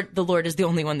because the Lord is the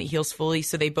only one that heals fully.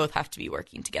 So they both have to be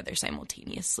working together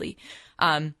simultaneously.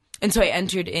 And so I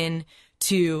entered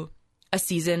into a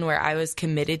season where I was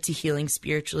committed to healing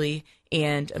spiritually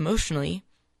and emotionally.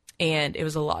 And it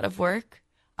was a lot of work.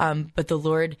 But the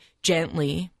Lord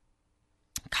gently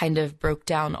kind of broke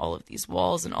down all of these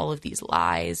walls and all of these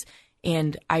lies.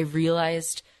 And I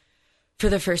realized for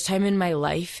the first time in my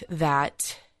life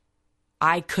that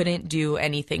I couldn't do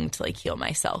anything to like heal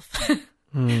myself.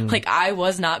 Like I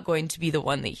was not going to be the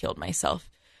one that healed myself.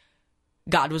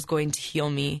 God was going to heal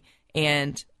me.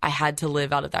 And I had to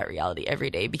live out of that reality every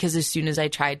day, because as soon as I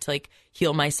tried to like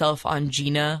heal myself on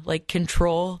Gina, like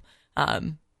control,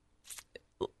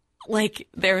 like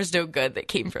there was no good that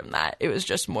came from that. It was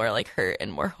just more like hurt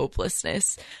and more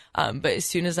hopelessness. But as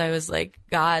soon as I was like,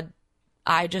 God,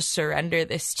 I just surrender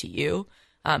this to you.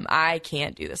 I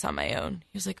can't do this on my own.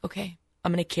 He was like, okay,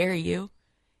 I'm going to carry you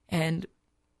and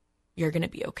you're going to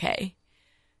be okay.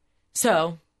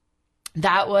 So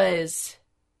that was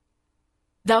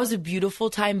a beautiful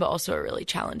time, but also a really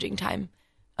challenging time.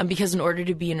 Because in order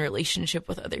to be in relationship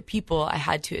with other people, I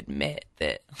had to admit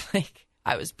that like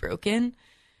I was broken.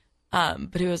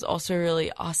 But it was also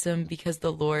really awesome because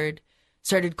the Lord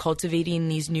started cultivating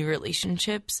these new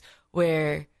relationships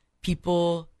where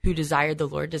people who desired the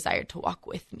Lord desired to walk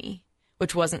with me,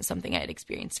 which wasn't something I had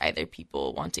experienced either.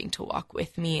 People wanting to walk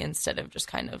with me instead of just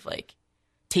kind of like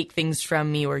take things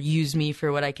from me or use me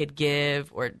for what I could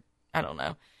give, or I don't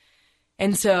know.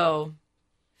 And so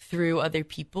through other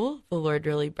people, the Lord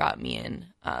really brought me in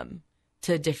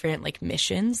to different like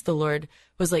missions. The Lord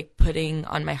was like putting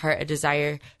on my heart a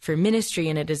desire for ministry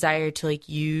and a desire to like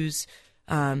use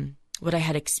what I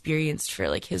had experienced for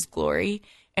like his glory.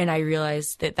 And I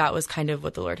realized that that was kind of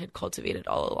what the Lord had cultivated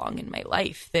all along in my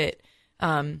life, that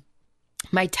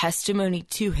my testimony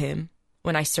to him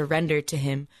when I surrendered to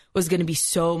him was going to be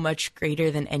so much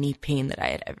greater than any pain that I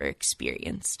had ever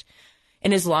experienced.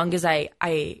 And as long as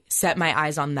I set my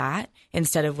eyes on that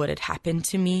instead of what had happened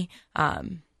to me,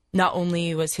 not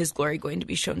only was his glory going to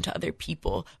be shown to other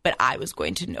people, but I was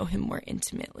going to know him more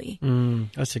intimately.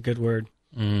 That's a good word.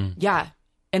 Yeah.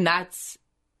 And that's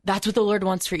what the Lord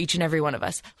wants for each and every one of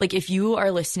us. Like if you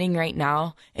are listening right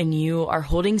now and you are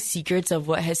holding secrets of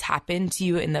what has happened to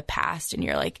you in the past, and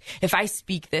you're like, if I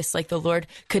speak this, like the Lord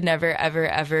could never, ever,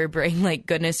 ever bring like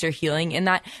goodness or healing in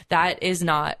that is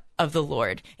not of the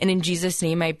Lord. And in Jesus'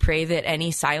 name, I pray that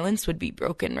any silence would be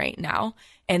broken right now,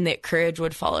 and that courage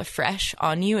would fall afresh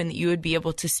on you, and that you would be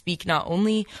able to speak not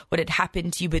only what had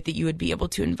happened to you, but that you would be able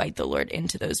to invite the Lord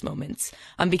into those moments.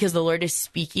 Because the Lord is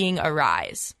speaking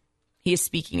arise. He is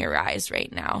speaking arise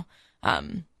right now.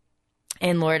 And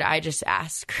Lord, I just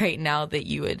ask right now that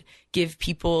you would give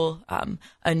people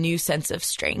a new sense of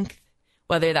strength,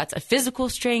 whether that's a physical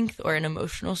strength or an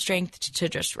emotional strength to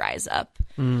just rise up.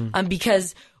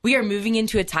 Because we are moving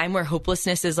into a time where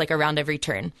hopelessness is like around every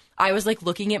turn. I was like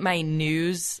looking at my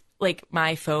news, like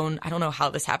my phone. I don't know how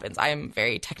this happens. I am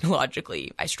very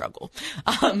technologically, I struggle.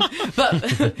 But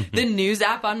the news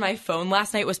app on my phone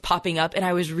last night was popping up, and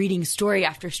I was reading story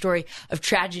after story of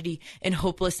tragedy and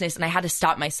hopelessness. And I had to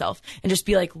stop myself and just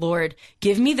be like, Lord,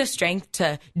 give me the strength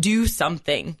to do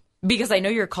something. because I know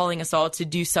you're calling us all to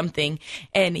do something.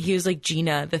 And he was like,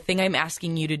 Gina, the thing I'm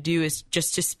asking you to do is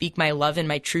just to speak my love and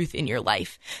my truth in your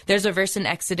life. There's a verse in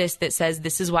Exodus that says,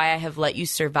 this is why I have let you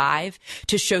survive,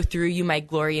 to show through you my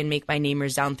glory and make my name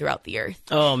resound throughout the earth.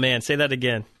 Oh, man. Say that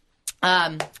again.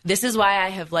 This is why I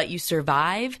have let you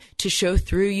survive, to show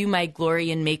through you my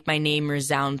glory and make my name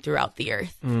resound throughout the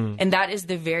earth. And that is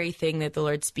the very thing that the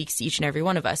Lord speaks to each and every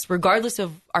one of us, regardless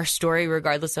of our story,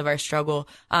 regardless of our struggle.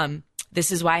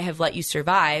 This is why I have let you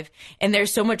survive. And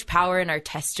there's so much power in our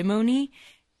testimony.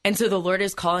 And so the Lord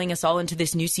is calling us all into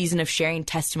this new season of sharing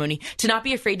testimony, to not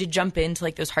be afraid to jump into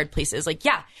like those hard places. Like,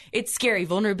 yeah, it's scary.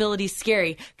 Vulnerability is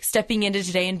scary. Stepping into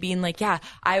today and being like, yeah,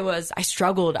 I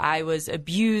struggled. I was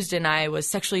abused and I was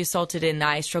sexually assaulted and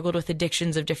I struggled with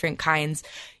addictions of different kinds.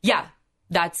 Yeah,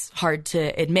 that's hard to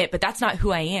admit, but that's not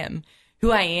who I am.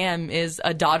 Who I am is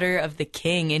a daughter of the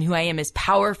King, and who I am is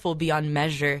powerful beyond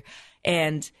measure.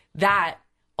 And that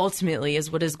ultimately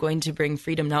is what is going to bring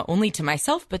freedom, not only to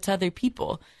myself, but to other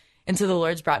people. And so the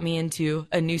Lord's brought me into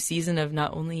a new season of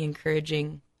not only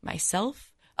encouraging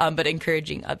myself, but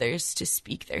encouraging others to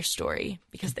speak their story,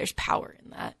 because there's power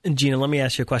in that. And Gina, let me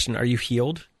ask you a question. Are you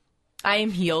healed? I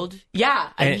am healed. Yeah,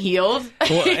 I'm healed.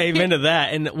 Well, amen to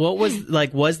that. And what was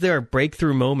like, was there a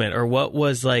breakthrough moment, or what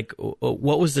was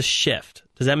the shift?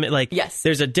 Does that mean yes,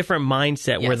 there's a different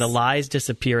mindset where the lies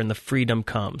disappear and the freedom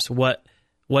comes? What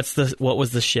was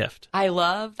the shift? I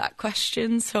love that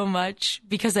question so much,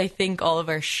 because I think all of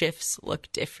our shifts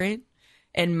look different.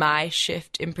 And my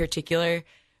shift in particular,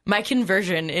 my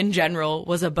conversion in general,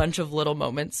 was a bunch of little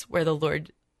moments where the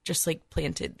Lord just like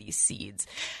planted these seeds.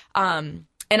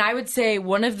 And I would say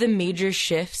one of the major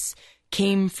shifts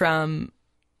came from,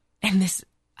 and this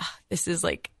is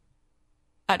like,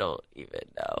 I don't even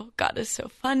know. God is so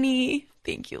funny.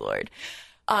 Thank you, Lord.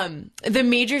 The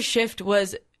major shift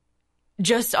was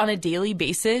just on a daily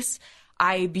basis.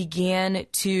 He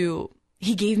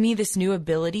gave me this new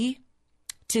ability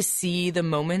to see the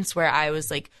moments where I was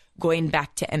like going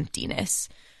back to emptiness.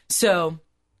 So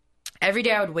every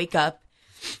day I would wake up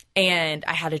and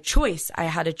I had a choice. I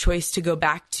had a choice to go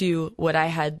back to what I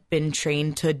had been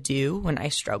trained to do when I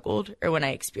struggled, or when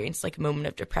I experienced like a moment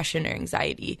of depression or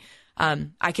anxiety.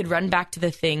 I could run back to the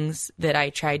things that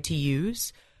I tried to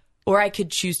use, or I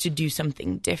could choose to do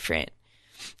something different.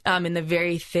 And the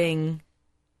very thing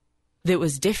that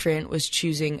was different was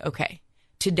choosing, okay,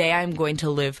 today I'm going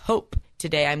to live hope.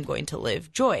 Today I'm going to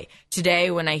live joy. Today,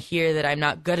 when I hear that I'm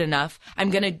not good enough, I'm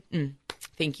going to,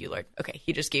 thank you, Lord. Okay,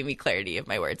 he just gave me clarity of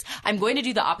my words. I'm going to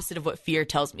do the opposite of what fear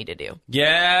tells me to do.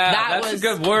 Yeah, that's a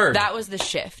good word. That was the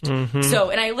shift. Mm-hmm.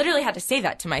 So, and I literally had to say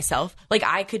that to myself. Like,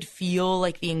 I could feel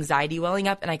like the anxiety welling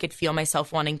up, and I could feel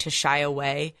myself wanting to shy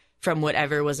away from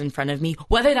whatever was in front of me,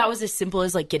 whether that was as simple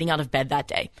as like getting out of bed that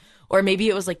day, or maybe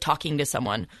it was like talking to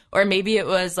someone, or maybe it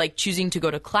was like choosing to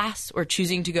go to class, or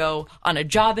choosing to go on a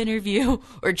job interview,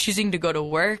 or choosing to go to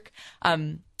work.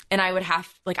 And I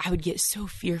would get so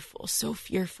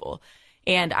fearful.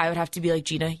 And I would have to be like,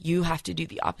 Gina, you have to do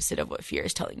the opposite of what fear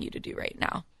is telling you to do right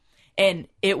now. And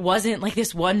it wasn't like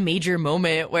this one major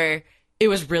moment where it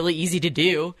was really easy to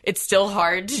do. It's still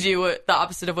hard to do the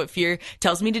opposite of what fear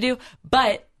tells me to do,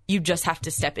 but you just have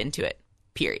to step into it,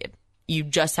 period. You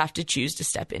just have to choose to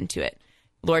step into it.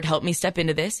 Lord, help me step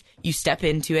into this. You step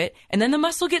into it, and then the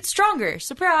muscle gets stronger.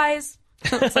 Surprise.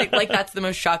 It's like that's the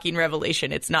most shocking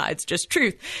revelation. It's not. It's just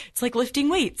truth. It's like lifting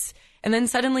weights. And then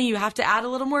suddenly you have to add a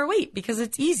little more weight because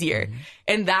it's easier. Mm-hmm.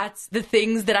 And that's the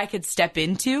things that I could step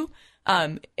into,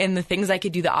 and the things I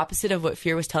could do the opposite of what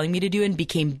fear was telling me to do, and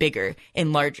became bigger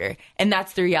and larger. And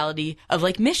that's the reality of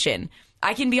like mission.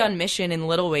 I can be on mission in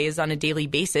little ways on a daily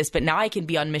basis, but now I can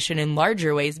be on mission in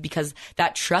larger ways because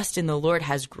that trust in the Lord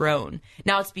has grown.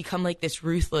 Now it's become like this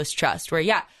ruthless trust where,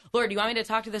 yeah, Lord, you want me to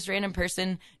talk to this random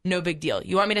person? No big deal.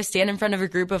 You want me to stand in front of a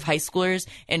group of high schoolers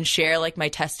and share like my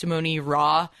testimony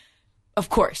raw? Of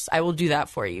course, I will do that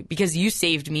for you because you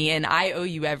saved me and I owe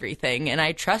you everything and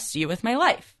I trust you with my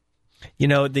life. You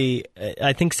know,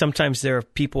 I think sometimes there are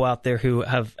people out there who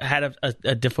have had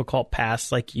a difficult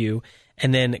past like you,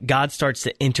 and then God starts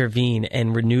to intervene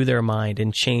and renew their mind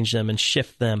and change them and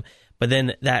shift them. But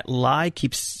then that lie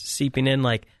keeps seeping in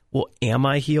like, well, am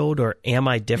I healed or am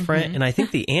I different? Mm-hmm. And I think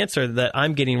the answer that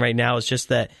I'm getting right now is just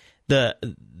that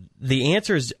the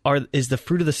answer is the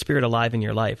fruit of the Spirit alive in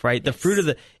your life, right? The fruit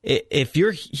of if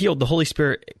you're healed, the Holy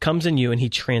Spirit comes in you and he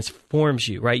transforms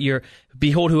you, right?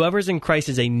 Behold, whoever's in Christ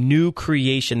is a new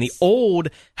creation. The old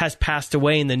has passed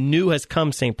away and the new has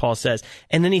come, St. Paul says.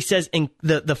 And then he says, and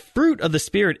the fruit of the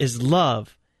Spirit is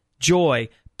love, joy,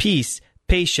 peace,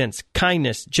 patience,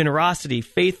 kindness, generosity,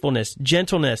 faithfulness,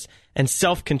 gentleness, and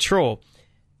self-control.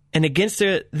 And against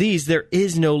these, there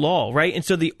is no law, right? And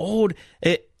so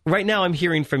right now I'm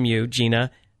hearing from you,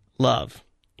 Gina, love,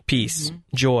 peace,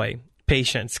 joy,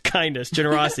 patience, kindness,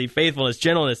 generosity, faithfulness,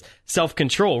 gentleness,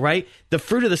 self-control, right? The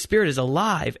fruit of the Spirit is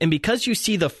alive. And because you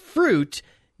see the fruit,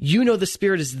 you know the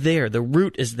Spirit is there. The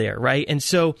root is there, right? And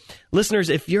so, listeners,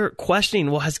 if you're questioning,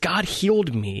 well, has God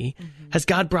healed me? Has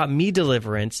God brought me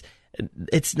deliverance?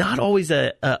 It's not always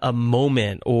a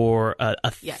moment or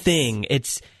a thing.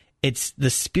 It's the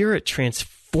Spirit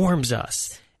transforms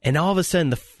us. And all of a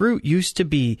sudden, the fruit used to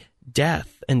be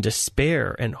death and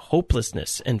despair and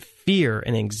hopelessness and fear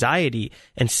and anxiety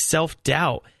and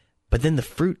self-doubt. But then the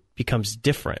fruit becomes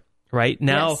different, right?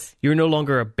 Now you're no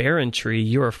longer a barren tree,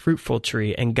 you're a fruitful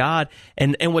tree. And God,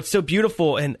 and what's so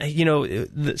beautiful, and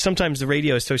sometimes the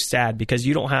radio is so sad because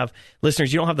you don't have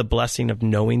the blessing of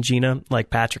knowing Gina, like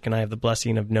Patrick and I have the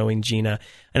blessing of knowing Gina.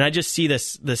 And I just see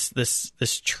this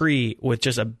tree with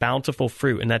just a bountiful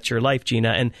fruit, and that's your life,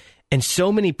 Gina. And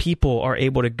so many people are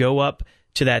able to go up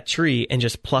to that tree and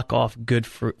just pluck off good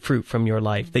fruit from your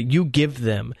life, that you give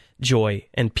them joy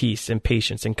and peace and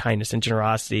patience and kindness and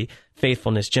generosity,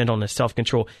 faithfulness, gentleness,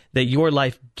 self-control, that your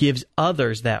life gives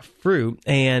others that fruit.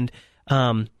 And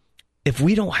if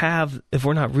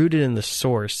we're not rooted in the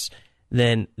source,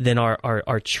 then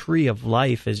our tree of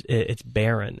life it's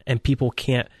barren and people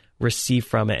can't receive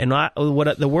from it. And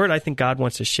the word I think God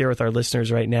wants to share with our listeners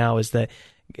right now is that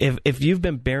if you've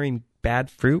been bearing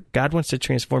bad fruit, God wants to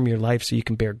transform your life so you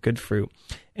can bear good fruit.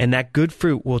 And that good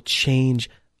fruit will change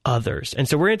others. And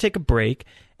so we're going to take a break.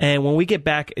 And when we get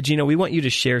back, Gina, we want you to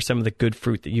share some of the good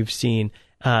fruit that you've seen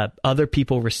other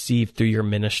people receive through your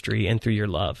ministry and through your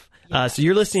love. Yes. So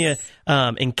you're listening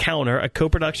to Encounter, a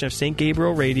co-production of St.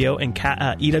 Gabriel Radio and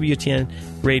EWTN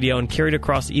Radio, and carried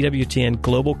across the EWTN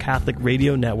Global Catholic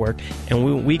Radio Network. And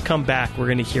when we come back, we're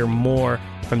going to hear more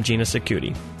from Gina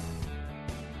Cecutti.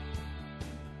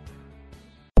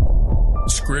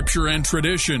 Scripture and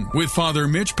Tradition with Father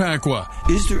Mitch Pacwa.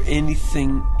 Is there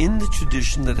anything in the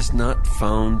tradition that is not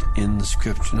found in the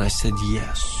Scripture? And I said,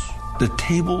 yes. The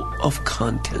table of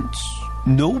contents.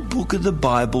 No book of the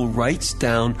Bible writes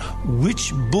down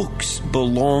which books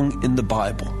belong in the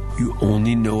Bible. You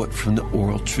only know it from the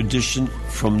oral tradition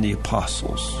from the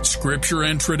apostles. Scripture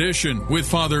and Tradition with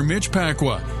Father Mitch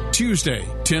Pacwa. Tuesday,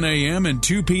 10 a.m. and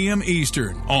 2 p.m.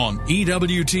 Eastern on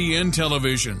EWTN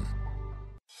Television.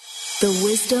 The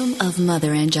wisdom of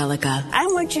Mother Angelica. I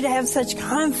want you to have such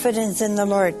confidence in the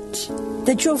Lord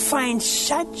that you'll find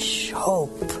such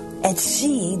hope and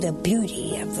see the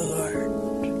beauty of the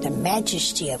Lord, the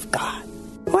majesty of God.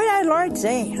 What did our Lord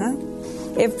say, huh?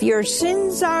 If your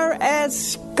sins are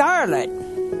as scarlet,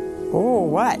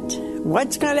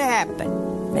 what's going to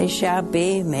happen? They shall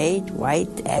be made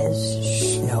white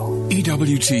as snow.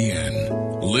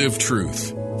 EWTN. Live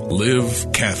truth.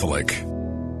 Live Catholic.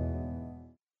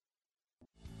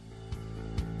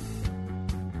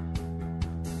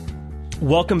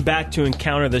 Welcome back to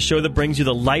Encounter, the show that brings you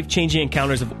the life-changing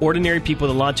encounters of ordinary people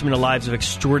that launch them into lives of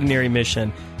extraordinary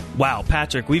mission. Wow,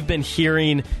 Patrick, we've been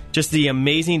hearing just the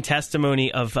amazing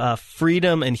testimony of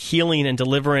freedom and healing and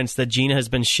deliverance that Gina has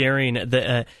been sharing,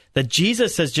 that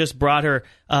Jesus has just brought her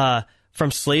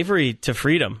from slavery to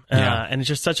freedom. And it's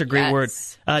just such a great word.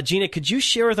 Gina, could you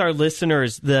share with our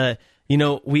listeners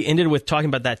we ended with talking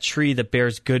about that tree that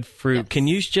bears good fruit. Yes. Can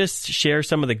you just share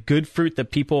some of the good fruit that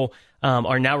people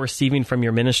are now receiving from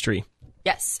your ministry?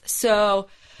 Yes. So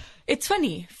it's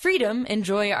funny. Freedom and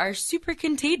joy are super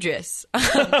contagious.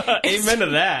 Amen to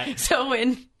that. So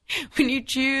when you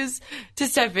choose to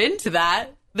step into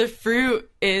that, the fruit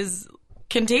is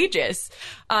contagious.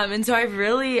 And so I've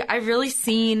really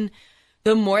seen,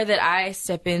 the more that I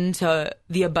step into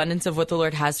the abundance of what the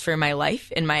Lord has for my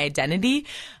life and my identity,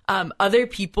 other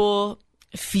people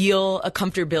feel a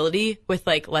comfortability with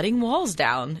letting walls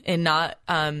down and not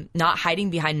hiding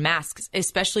behind masks,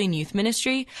 especially in youth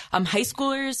ministry. High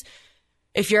schoolers,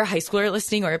 if you're a high schooler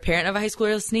listening or a parent of a high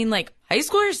schooler listening, high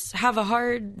schoolers have a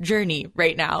hard journey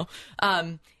right now.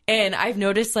 And I've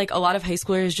noticed a lot of high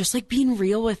schoolers just being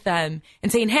real with them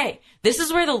and saying, hey, this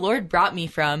is where the Lord brought me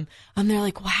from. They're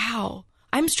like, wow,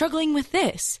 I'm struggling with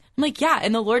this. I'm like, yeah,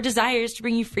 and the Lord desires to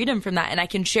bring you freedom from that. And I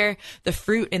can share the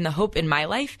fruit and the hope in my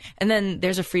life. And then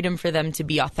there's a freedom for them to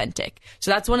be authentic.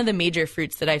 So that's one of the major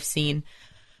fruits that I've seen.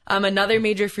 Another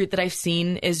major fruit that I've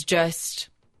seen is just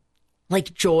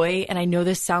joy. And I know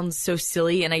this sounds so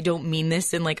silly, and I don't mean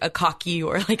this in a cocky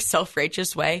or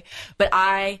self-righteous way, but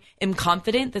I am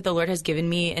confident that the Lord has given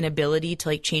me an ability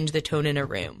to change the tone in a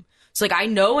room. So I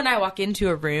know when I walk into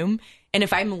a room, and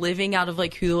if I'm living out of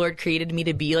who the Lord created me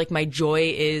to be, my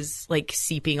joy is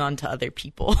seeping onto other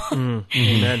people.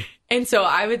 Amen. And so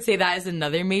I would say that is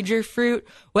another major fruit,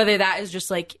 whether that is just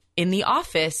like in the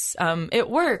office, at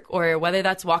work, or whether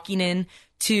that's walking in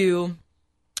to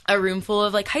a room full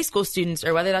of like high school students,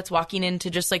 or whether that's walking into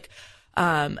just like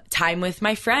time with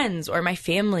my friends or my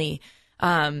family.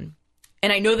 And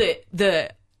I know that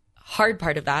the hard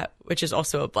part of that, which is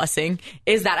also a blessing,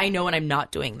 is that I know when I'm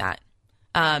not doing that.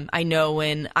 I know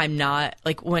when I'm not,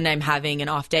 like when I'm having an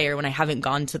off day or when I haven't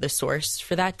gone to the source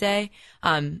for that day.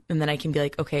 And then I can be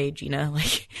like, okay, Gina,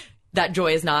 like that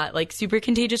joy is not like super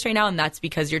contagious right now. And that's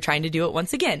because you're trying to do it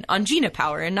once again on Gina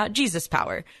power and not Jesus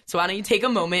power. So why don't you take a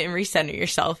moment and recenter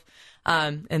yourself?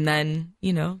 And then,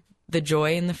 you know, the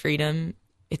joy and the freedom,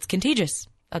 it's contagious.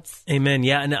 That's Amen.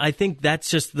 Yeah. And I think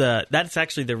that's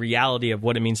actually the reality of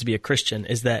what it means to be a Christian,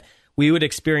 is that we would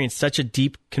experience such a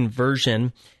deep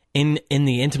conversion in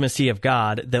the intimacy of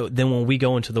God that then when we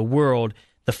go into the world,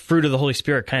 the fruit of the Holy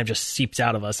Spirit kind of just seeps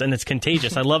out of us, and it's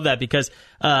contagious. I love that because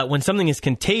when something is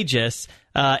contagious,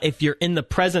 if you're in the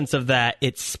presence of that,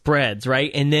 it spreads, right?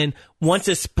 And then once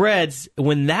it spreads,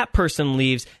 when that person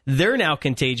leaves, they're now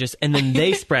contagious, and then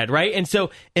they spread, right? And so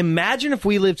imagine if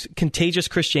we lived contagious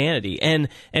Christianity, and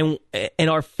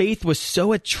our faith was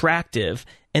so attractive,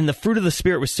 and the fruit of the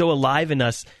Spirit was so alive in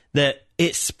us that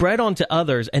it spread onto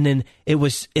others, and then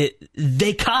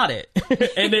they caught it,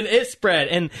 and then it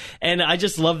spread, and I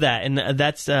just love that, and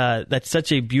that's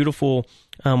such a beautiful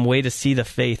way to see the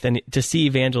faith and to see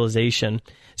evangelization.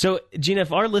 So, Gina,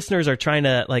 if our listeners are trying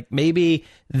to, like, maybe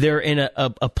they're in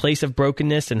a place of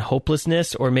brokenness and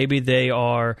hopelessness, or maybe they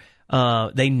know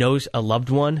a loved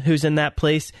one who's in that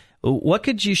place, what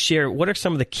could you share? What are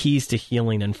some of the keys to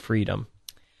healing and freedom?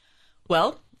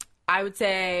 Well, I would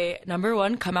say, number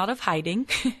one, come out of hiding.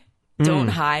 Don't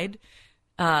hide.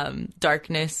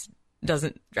 Darkness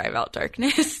doesn't drive out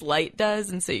darkness. Light does.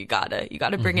 And so you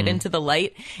gotta bring it into the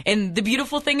light. And the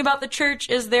beautiful thing about the church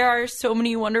is there are so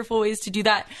many wonderful ways to do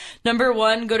that. Number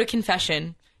one, go to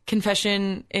confession.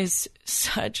 Confession is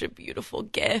such a beautiful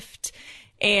gift.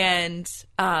 And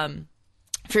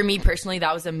for me personally,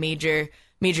 that was a major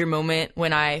moment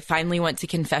when I finally went to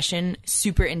confession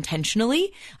super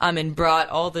intentionally, and brought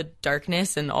all the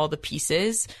darkness and all the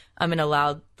pieces, and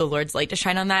allowed the Lord's light to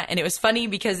shine on that. And it was funny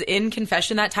because in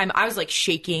confession that time, I was like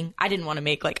shaking. I didn't want to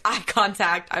make like eye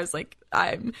contact. I was like,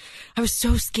 I was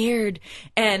so scared.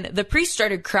 And the priest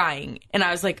started crying, and I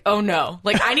was like, oh no,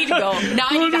 like I need to go. Now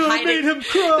I need to hide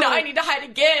it. Now I need to hide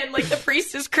again. Like the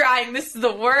priest is crying. This is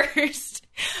the worst.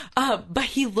 But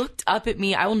he looked up at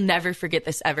me. I will never forget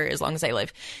this ever as long as I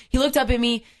live. He looked up at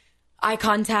me, eye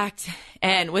contact,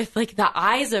 and with like the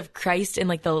eyes of Christ and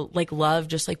like the like love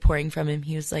just like pouring from him,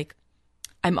 he was like,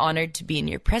 I'm honored to be in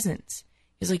your presence.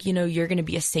 He was like, you know, you're going to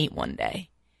be a saint one day.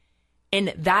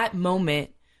 And that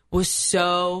moment was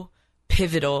so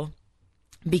pivotal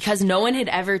because no one had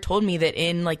ever told me that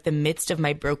in like the midst of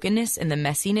my brokenness and the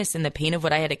messiness and the pain of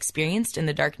what I had experienced in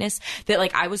the darkness, that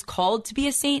like I was called to be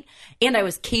a saint and I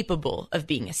was capable of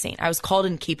being a saint. I was called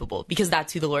and capable because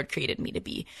that's who the Lord created me to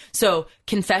be. So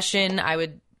confession, I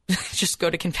would just go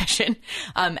to confession.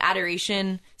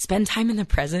 Adoration, spend time in the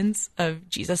presence of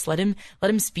Jesus. Let him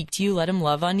speak to you. Let him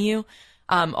love on you.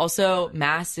 Also,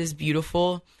 Mass is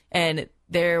beautiful. And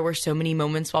there were so many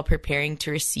moments while preparing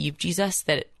to receive Jesus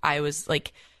that I was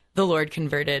like, the Lord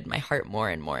converted my heart more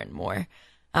and more and more.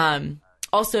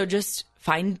 Also, just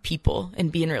find people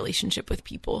and be in relationship with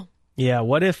people. Yeah.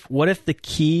 What if the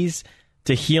keys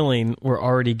to healing were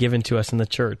already given to us in the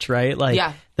church, right? Like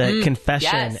that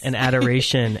confession and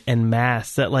adoration and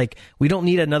Mass, that like we don't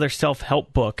need another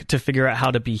self-help book to figure out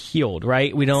how to be healed,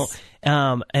 right? We don't,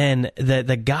 and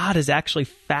the God has actually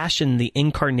fashioned the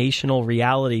incarnational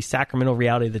reality, sacramental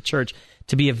reality of the church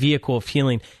to be a vehicle of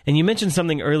healing. And you mentioned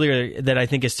something earlier that I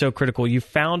think is so critical. You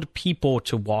found people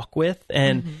to walk with.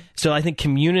 And so I think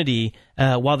community,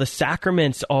 while the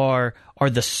sacraments are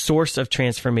the source of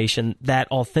transformation, that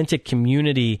authentic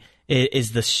community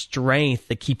is the strength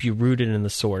that keep you rooted in the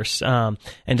source, and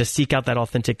to seek out that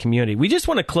authentic community. We just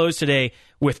want to close today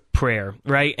with prayer,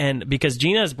 right? And because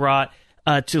Gina has brought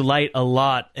to light a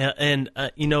lot, and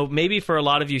you know, maybe for a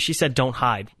lot of you, she said, don't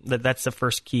hide. That's the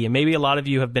first key. And maybe a lot of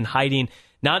you have been hiding,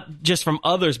 not just from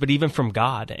others, but even from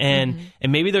God. And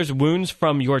maybe there's wounds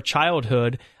from your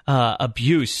childhood,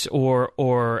 abuse or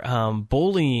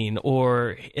bullying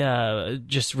or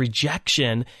just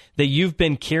rejection that you've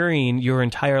been carrying your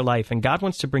entire life. And God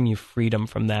wants to bring you freedom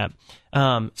from that.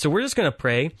 So we're just going to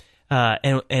pray.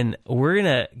 And we're going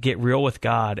to get real with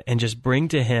God and just bring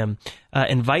to him,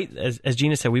 invite, as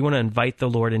Gina said, we want to invite the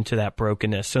Lord into that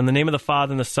brokenness. So in the name of the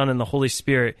Father and the Son and the Holy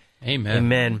Spirit, amen.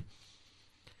 Amen.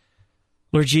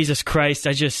 Lord Jesus Christ,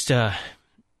 I just,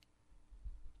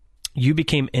 you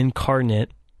became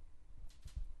incarnate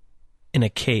in a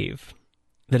cave,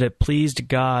 that it pleased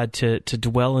God to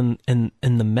dwell in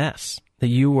the mess, that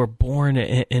you were born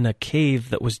in a cave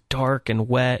that was dark and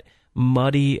wet,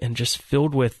 muddy, and just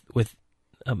filled with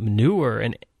manure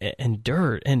and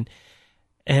dirt. And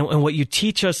what you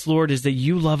teach us, Lord, is that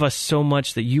you love us so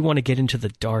much that you want to get into the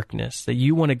darkness, that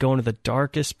you want to go into the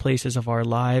darkest places of our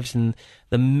lives and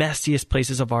the messiest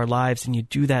places of our lives, and you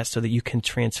do that so that you can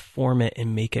transform it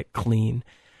and make it clean.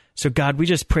 So God, we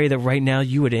just pray that right now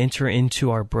you would enter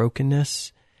into our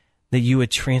brokenness, that you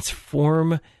would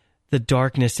transform the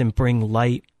darkness and bring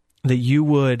light, that you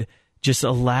would just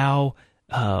allow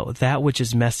that which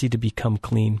is messy to become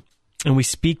clean. And we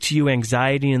speak to you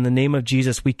anxiety. In the name of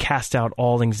Jesus, we cast out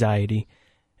all anxiety,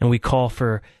 and we call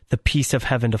for the peace of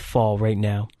heaven to fall right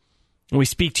now. And we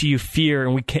speak to you fear,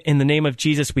 and in the name of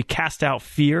Jesus, we cast out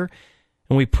fear,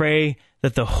 and we pray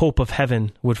that the hope of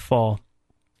heaven would fall.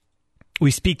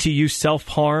 We speak to you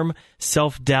self-harm,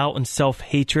 self-doubt, and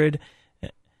self-hatred,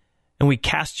 and we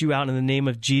cast you out in the name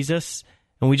of Jesus.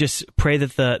 And we just pray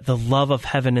that the love of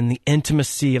heaven and the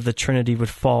intimacy of the Trinity would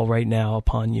fall right now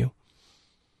upon you.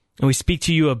 And we speak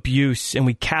to you abuse, and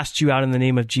we cast you out in the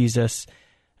name of Jesus.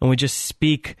 And we just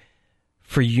speak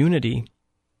for unity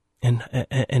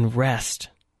and rest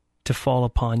to fall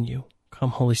upon you. Come,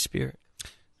 Holy Spirit.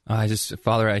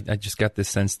 Father, I just got this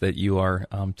sense that you are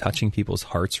touching people's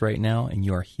hearts right now, and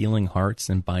you are healing hearts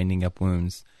and binding up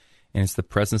wounds. And it's the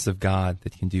presence of God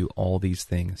that can do all these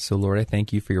things. So, Lord, I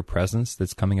thank you for your presence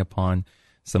that's coming upon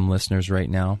some listeners right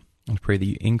now. I pray that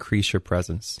you increase your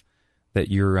presence, that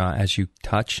you're, as you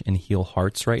touch and heal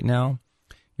hearts right now,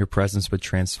 your presence would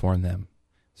transform them.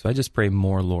 So I just pray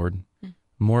more, Lord,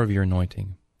 more of your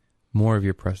anointing, more of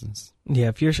your presence.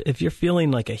 Yeah, if you're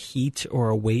feeling like a heat or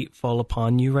a weight fall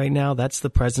upon you right now, that's the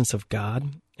presence of God,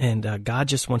 and God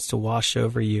just wants to wash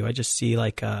over you. I just see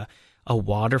like a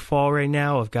waterfall right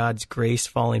now of God's grace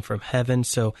falling from heaven.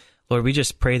 So, Lord, we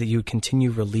just pray that you would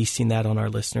continue releasing that on our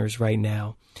listeners right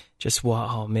now. Just,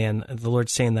 wow, man, the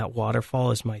Lord's saying that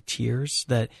waterfall is my tears,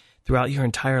 that throughout your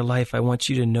entire life, I want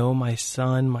you to know my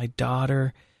son, my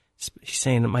daughter. He's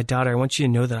saying, my daughter, I want you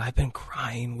to know that I've been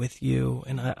crying with you,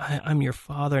 and I'm your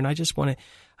father, and I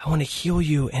want to heal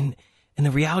you. And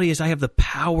the reality is I have the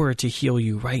power to heal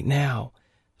you right now.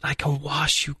 I can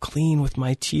wash you clean with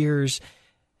my tears,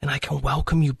 and I can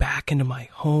welcome you back into my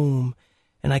home,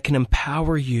 and I can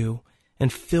empower you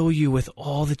and fill you with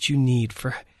all that you need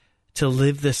to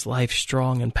live this life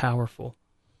strong and powerful.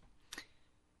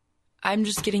 I'm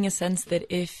just getting a sense that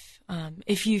if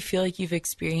you feel like you've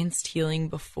experienced healing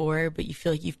before, but you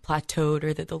feel like you've plateaued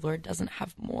or that the Lord doesn't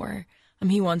have more,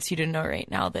 he wants you to know right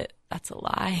now that that's a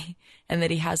lie, and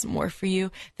that he has more for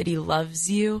you, that he loves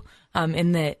you,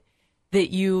 and that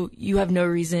you have no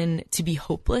reason to be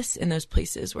hopeless in those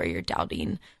places where you're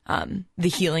doubting the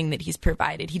healing that he's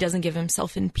provided. He doesn't give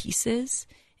himself in pieces,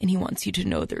 and he wants you to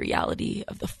know the reality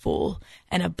of the full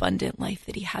and abundant life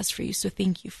that he has for you. So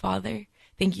thank you, Father.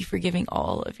 Thank you for giving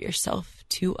all of yourself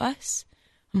to us.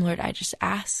 Lord, I just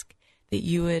ask that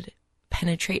you would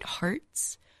penetrate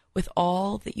hearts with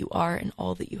all that you are and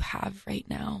all that you have right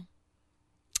now.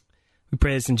 We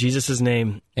pray this in Jesus'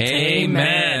 name.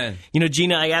 Amen. You know,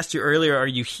 Gina, I asked you earlier, are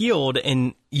you healed?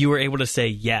 And you were able to say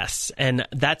yes. And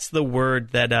that's the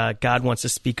word that God wants to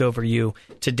speak over you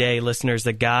today, listeners,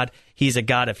 that God, he's a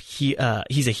God of, he's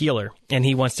a healer, and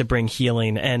he wants to bring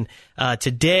healing. And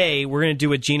today we're going to do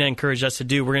what Gina encouraged us to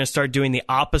do. We're going to start doing the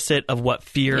opposite of what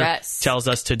fear tells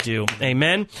us to do.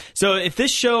 Amen. So if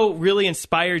this show really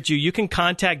inspired you, you can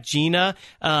contact Gina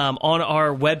on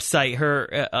our website.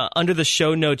 Her under the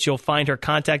show notes, you'll find her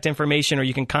contact information, or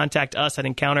you can contact us at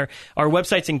Encounter. Our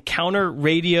website's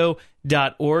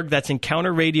encounterradio.org. That's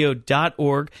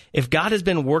encounterradio.org. If God has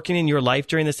been working in your life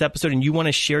during this episode and you want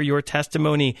to share your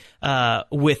testimony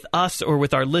with us or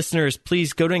with our listeners,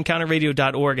 please go to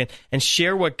encounterradio.org and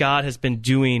share what God has been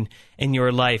doing in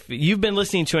your life. You've been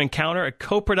listening to Encounter, a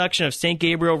co-production of St.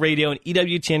 Gabriel Radio and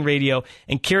EWTN Radio,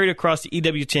 and carried across the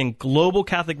EWTN Global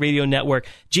Catholic Radio Network.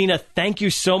 Gina, thank you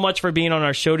so much for being on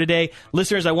our show today.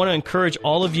 Listeners, I want to encourage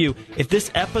all of you, if this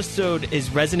episode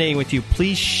is resonating with you,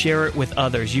 please share it with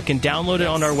others. You can download it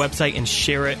on our website and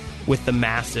share it with the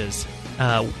masses.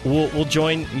 You'll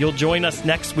join us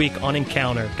next week on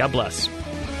Encounter. God bless.